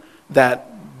perception that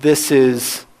this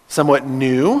is somewhat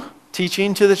new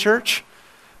teaching to the church,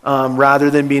 rather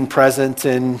than being present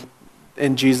in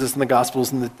Jesus and the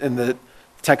Gospels and the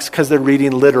text, because they're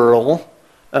reading literal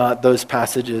those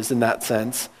passages in that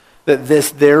sense, that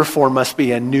this therefore must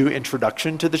be a new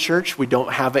introduction to the church. We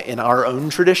don't have it in our own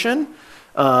tradition,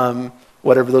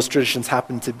 whatever those traditions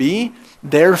happen to be.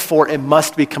 Therefore, it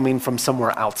must be coming from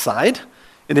somewhere outside.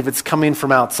 And if it's coming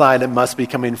from outside, it must be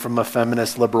coming from a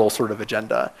feminist, liberal sort of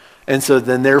agenda. And so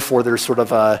then therefore there's sort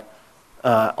of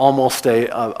almost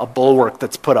a bulwark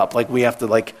that's put up. Like we have to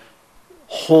like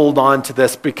hold on to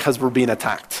this because we're being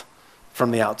attacked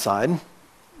from the outside.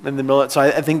 In the middle, so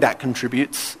I think that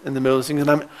contributes in the middle of things.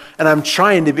 And I'm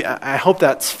trying to be, I hope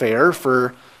that's fair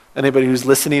for anybody who's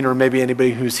listening or maybe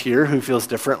anybody who's here who feels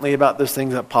differently about those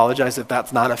things. I apologize if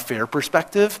that's not a fair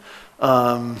perspective.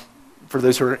 For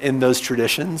those who are in those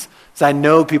traditions. So I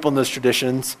know people in those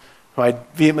traditions who I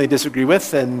vehemently disagree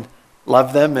with and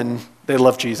love them, and they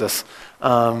love Jesus.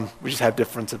 We just have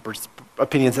different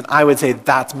opinions, and I would say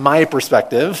that's my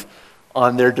perspective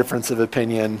on their difference of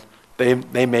opinion.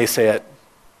 They may say it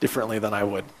differently than I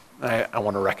would. I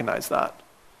want to recognize that.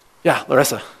 Yeah,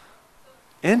 Larissa.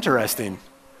 Interesting.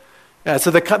 Yeah,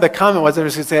 so the comment was, I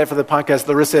was going to say it for the podcast,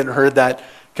 Larissa had heard that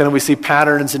kind of we see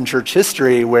patterns in church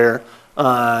history where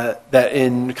that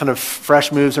in kind of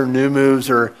fresh moves or new moves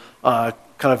or kind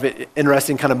of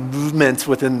interesting kind of movements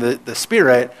within the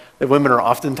spirit, that women are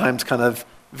oftentimes kind of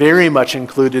very much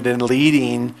included in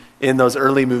leading in those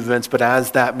early movements, but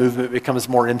as that movement becomes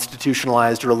more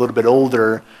institutionalized or a little bit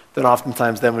older, then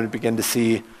oftentimes then we begin to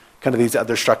see kind of these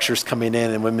other structures coming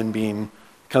in and women being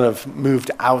kind of moved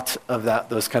out of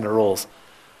those kind of roles.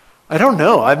 I don't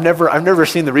know. I've never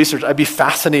seen the research. I'd be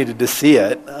fascinated to see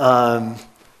it.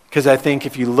 Because I think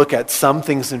if you look at some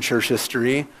things in church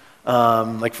history,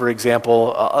 like for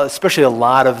example, especially a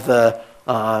lot of the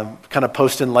kind of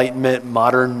post-Enlightenment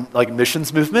modern like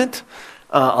missions movement,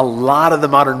 a lot of the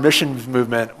modern missions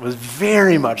movement was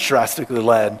very much drastically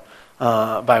led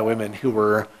by women who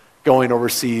were going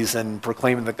overseas and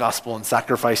proclaiming the gospel and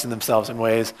sacrificing themselves in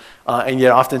ways, and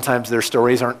yet oftentimes their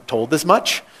stories aren't told as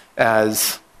much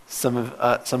as some of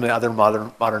the other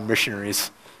modern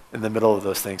missionaries in the middle of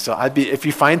those things. So if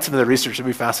you find some of the research, I'd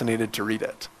be fascinated to read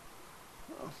it.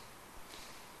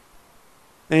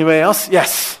 Anybody else?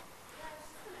 Yes.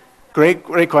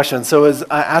 Great question. So I was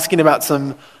asking about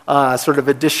some sort of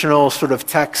additional sort of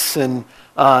texts and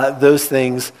those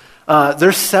things.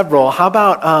 There's several. How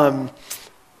about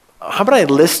I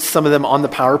list some of them on the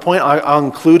PowerPoint? I'll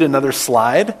include another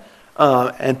slide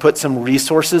and put some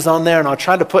resources on there, and I'll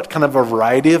try to put kind of a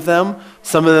variety of them.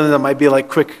 Some of them that might be like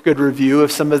quick, good review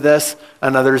of some of this,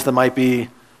 and others that might be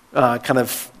kind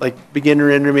of like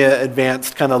beginner, intermediate,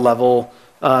 advanced kind of level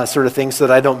sort of things so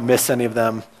that I don't miss any of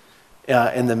them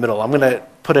in the middle. I'm going to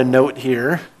put a note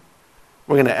here.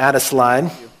 We're going to add a slide.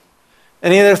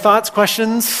 Any other thoughts,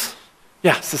 questions?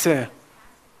 Yeah, Cecilia.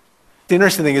 The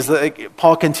interesting thing is that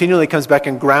Paul continually comes back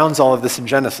and grounds all of this in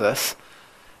Genesis.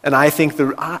 And I think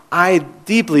I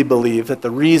deeply believe that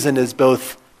the reason is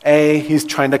both, A, he's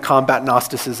trying to combat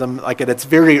Gnosticism, like at its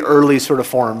very early sort of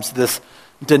forms, this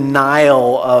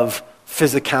denial of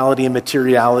physicality and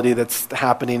materiality that's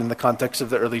happening in the context of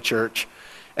the early church.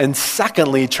 And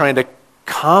secondly, trying to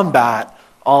combat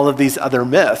all of these other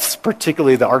myths,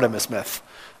 particularly the Artemis myth,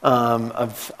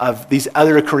 of these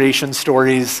other creation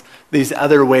stories, these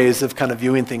other ways of kind of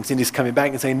viewing things. And he's coming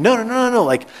back and saying, no,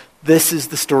 like this is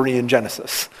the story in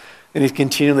Genesis. And he's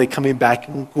continually coming back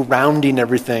and grounding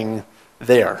everything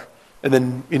there. And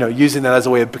then, using that as a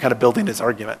way of kind of building his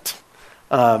argument.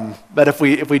 But if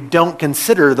we don't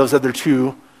consider those other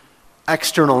two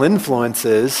external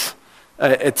influences,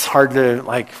 it's hard to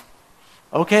like,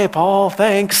 okay, Paul,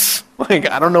 thanks. Like,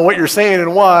 I don't know what you're saying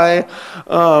and why.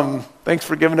 Thanks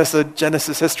for giving us a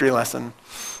Genesis history lesson.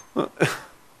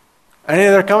 Any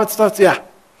other comments, thoughts? Yeah.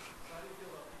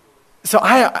 So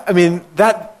I mean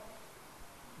that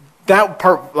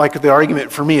part, like the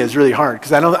argument for me, is really hard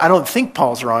because I don't think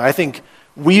Paul's wrong. I think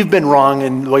we've been wrong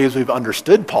in the ways we've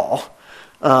understood Paul,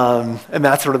 and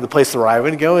that's sort of the place where I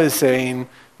would go, is saying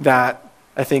that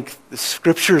I think the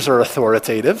scriptures are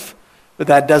authoritative, but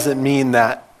that doesn't mean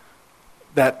that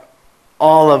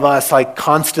all of us like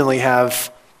constantly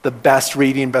have the best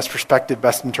reading, best perspective,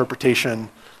 best interpretation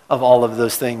of all of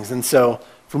those things. And so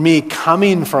for me,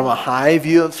 coming from a high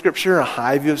view of Scripture, a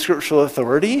high view of scriptural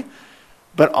authority,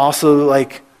 but also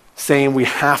like saying we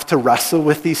have to wrestle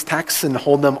with these texts and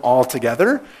hold them all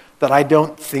together, that I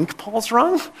don't think Paul's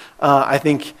wrong. I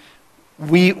think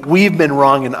we've been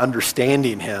wrong in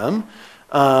understanding him.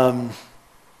 And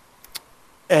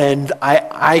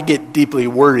I get deeply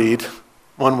worried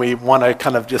when we want to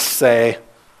kind of just say,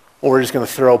 or we're just going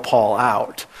to throw Paul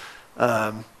out,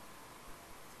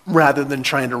 rather than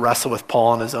trying to wrestle with Paul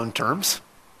on his own terms,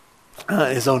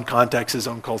 his own context, his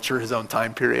own culture, his own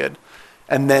time period,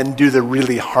 and then do the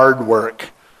really hard work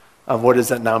of what does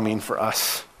that now mean for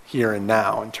us here and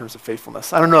now in terms of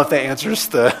faithfulness. I don't know if that answers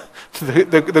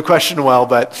the question well,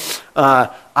 but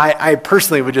I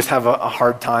personally would just have a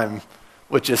hard time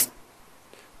with just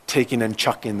taking and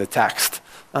chucking the text.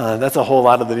 That's a whole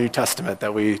lot of the New Testament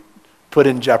that we put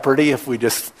in jeopardy if we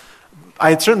just...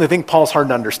 I certainly think Paul's hard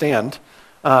to understand.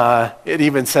 It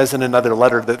even says in another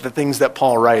letter that the things that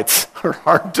Paul writes are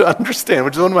hard to understand,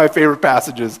 which is one of my favorite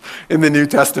passages in the New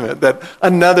Testament, that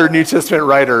another New Testament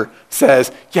writer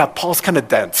says, yeah, Paul's kind of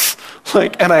dense.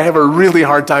 And I have a really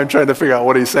hard time trying to figure out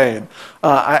what he's saying.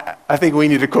 I think we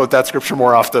need to quote that scripture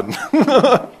more often.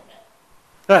 All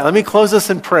right, let me close this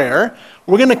in prayer.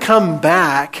 We're going to come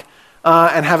back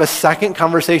and have a second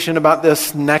conversation about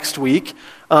this next week.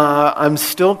 I'm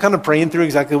still kind of praying through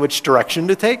exactly which direction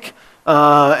to take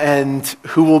and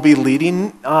who will be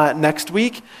leading next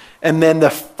week. And then the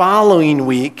following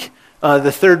week,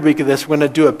 the third week of this, we're going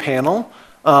to do a panel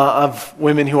of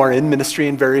women who are in ministry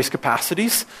in various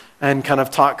capacities and kind of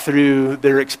talk through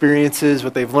their experiences,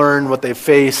 what they've learned, what they've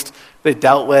faced, they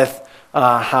dealt with,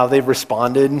 how they've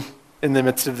responded in the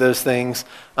midst of those things.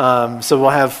 So we'll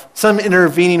have some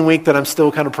intervening week that I'm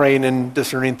still kind of praying and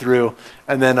discerning through,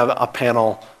 and then a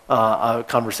panel a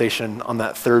conversation on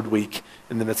that third week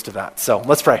in the midst of that. So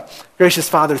let's pray. Gracious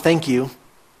Father, thank you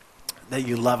that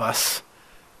you love us.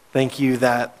 Thank you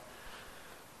that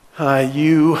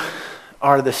you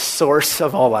are the source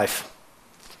of all life.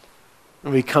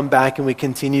 And we come back and we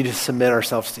continue to submit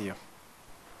ourselves to you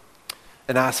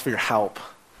and ask for your help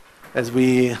as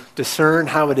we discern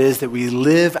how it is that we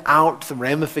live out the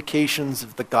ramifications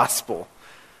of the gospel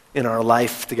in our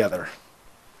life together.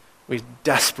 We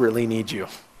desperately need you.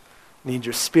 We need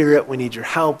your spirit, we need your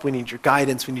help, we need your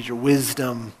guidance, we need your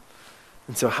wisdom,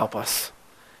 and so help us.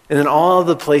 And in all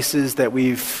the places that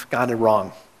we've gotten it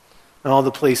wrong, in all the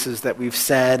places that we've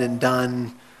said and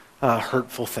done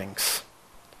hurtful things,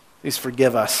 please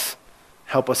forgive us,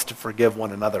 help us to forgive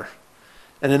one another.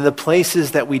 And in the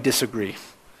places that we disagree,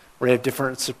 where we have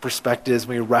different perspectives,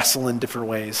 we wrestle in different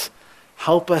ways,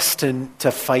 help us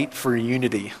to fight for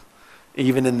unity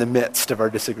even in the midst of our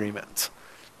disagreements.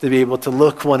 To be able to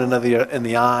look one another in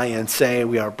the eye and say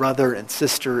we are brother and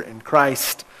sister in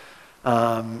Christ,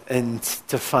 and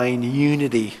to find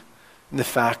unity in the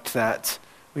fact that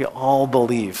we all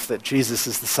believe that Jesus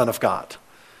is the Son of God,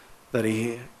 that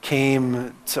he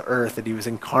came to earth, that he was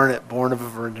incarnate, born of a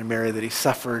Virgin Mary, that he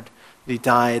suffered, that he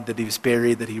died, that he was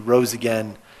buried, that he rose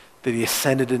again, that he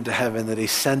ascended into heaven, that he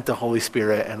sent the Holy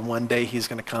Spirit, and one day he's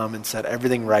going to come and set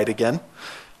everything right again.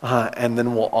 And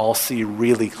then we'll all see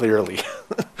really clearly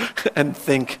and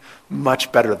think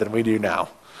much better than we do now.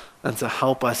 And to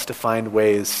help us to find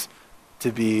ways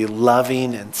to be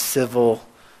loving and civil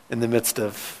in the midst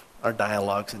of our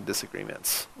dialogues and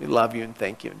disagreements. We love you and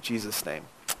thank you in Jesus' name.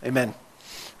 Amen.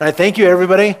 All right, thank you,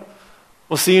 everybody.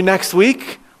 We'll see you next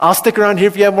week. I'll stick around here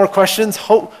if you have more questions.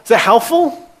 Is that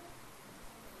helpful?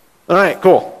 All right,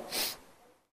 cool.